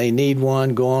listening and they need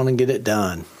one, go on and get it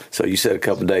done. So you said a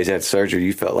couple of days after surgery,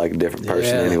 you felt like a different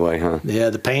person anyway, huh? Yeah,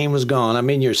 the pain was gone. I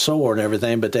mean, you're sore and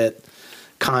everything, but that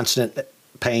constant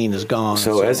pain is gone.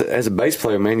 So as a bass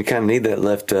player, man, you kind of need that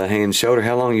left hand shoulder.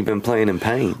 How long you been playing in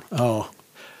pain? Oh,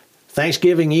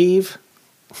 Thanksgiving Eve,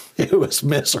 it was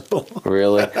miserable.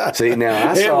 Really? See,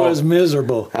 now It was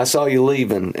miserable. I saw you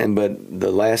leaving, but the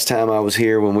last time I was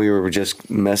here when we were just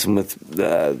messing with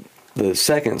the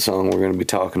second song we're going to be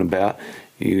talking about,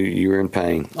 you were in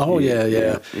pain. Oh, yeah.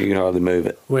 You could hardly move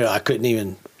it. Well, I couldn't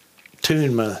even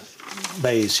tune my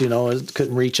bass, I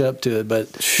couldn't reach up to it.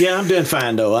 But, yeah, I'm doing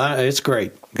fine, though. It's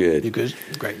great. Good. You're good.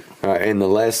 Great. All right, and the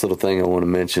last little thing I want to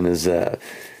mention is I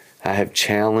have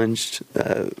challenged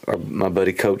my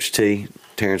buddy Coach T,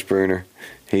 Terrence Bruner.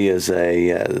 He is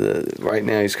right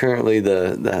now he's currently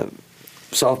the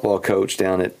softball coach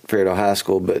down at Fairdale High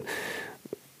School, but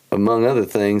among other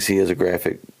things, he is a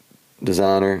graphic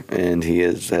designer, and he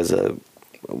has a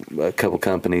couple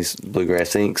companies,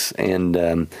 Bluegrass Inks and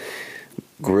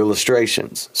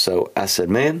Gorillastrations. So I said,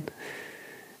 man.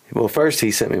 Well, first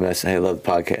he sent me a message, hey, I love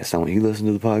the podcast. I went, you listen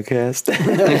to the podcast? He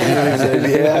said,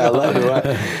 yeah, I love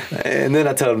it. And then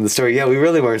I told him the story. Yeah, we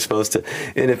really weren't supposed to.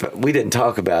 And if we didn't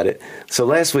talk about it. So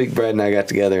last week, Brad and I got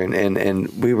together, and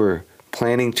we were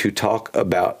planning to talk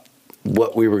about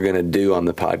what we were going to do on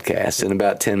the podcast. And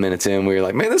about 10 minutes in, we were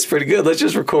like, man, this is pretty good. Let's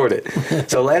just record it.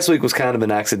 So last week was kind of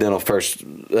an accidental first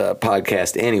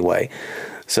podcast anyway.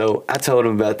 So I told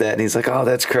him about that, and he's like, oh,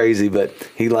 that's crazy. But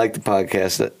he liked the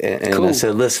podcast. And Cool. I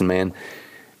said, listen, man,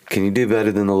 can you do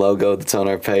better than the logo that's on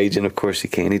our page? And, of course, he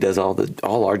can. He does all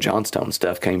our Johnstone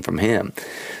stuff came from him.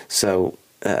 So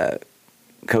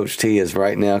Coach T is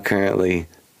right now currently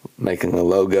making the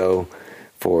logo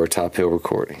for Top Hill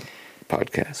Recording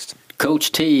podcast.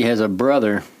 Coach T has a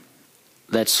brother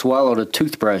that swallowed a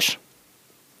toothbrush.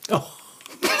 Oh,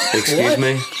 Excuse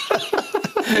me?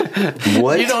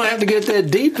 What? you don't have to get that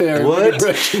deep there. What?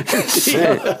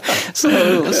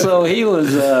 So he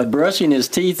was brushing his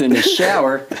teeth in the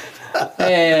shower,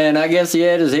 and I guess he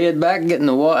had his head back getting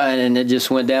the water, and it just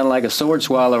went down like a sword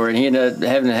swallower, and he ended up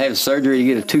having to have surgery to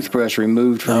get a toothbrush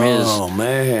removed from his. Oh,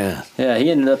 man. Yeah, he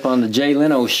ended up on the Jay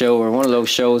Leno show or one of those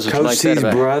shows. Coach like T's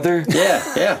that brother?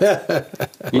 Yeah.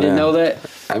 You didn't know that?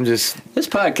 I'm just... This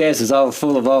podcast is all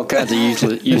full of all kinds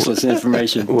of useless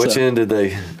information. Which so. end did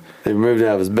they removed it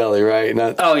out of his belly, right?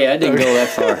 Oh yeah, it didn't go that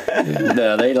far.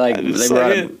 No, they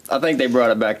brought it. I think they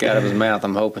brought it back out of his mouth.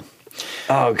 I'm hoping.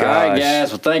 Oh gosh. All right, guys.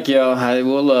 Well, thank y'all.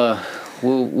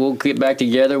 We'll get back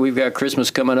together. We've got Christmas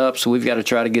coming up, so we've got to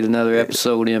try to get another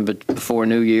episode in, but before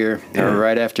New Year or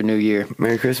right after New Year.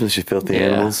 Merry Christmas, you filthy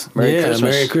animals. Merry Christmas.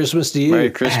 Merry Christmas to you. Merry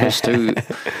Christmas to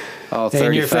all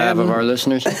 35 of our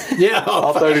listeners. Yeah.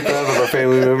 All 35 of our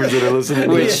family members that are listening.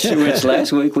 Which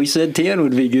last week we said 10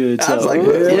 would be good. So. I was like,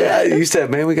 yeah. You said,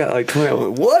 man, we got like 20. I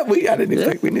went, what? I didn't even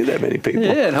think we knew that many people.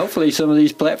 Yeah, and hopefully some of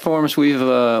these platforms we've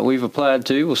applied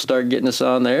to will start getting us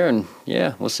on there, and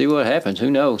yeah, we'll see what happens.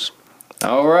 Who knows?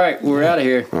 All right, we're out of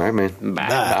here. All right, man. Bye.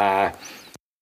 Bye.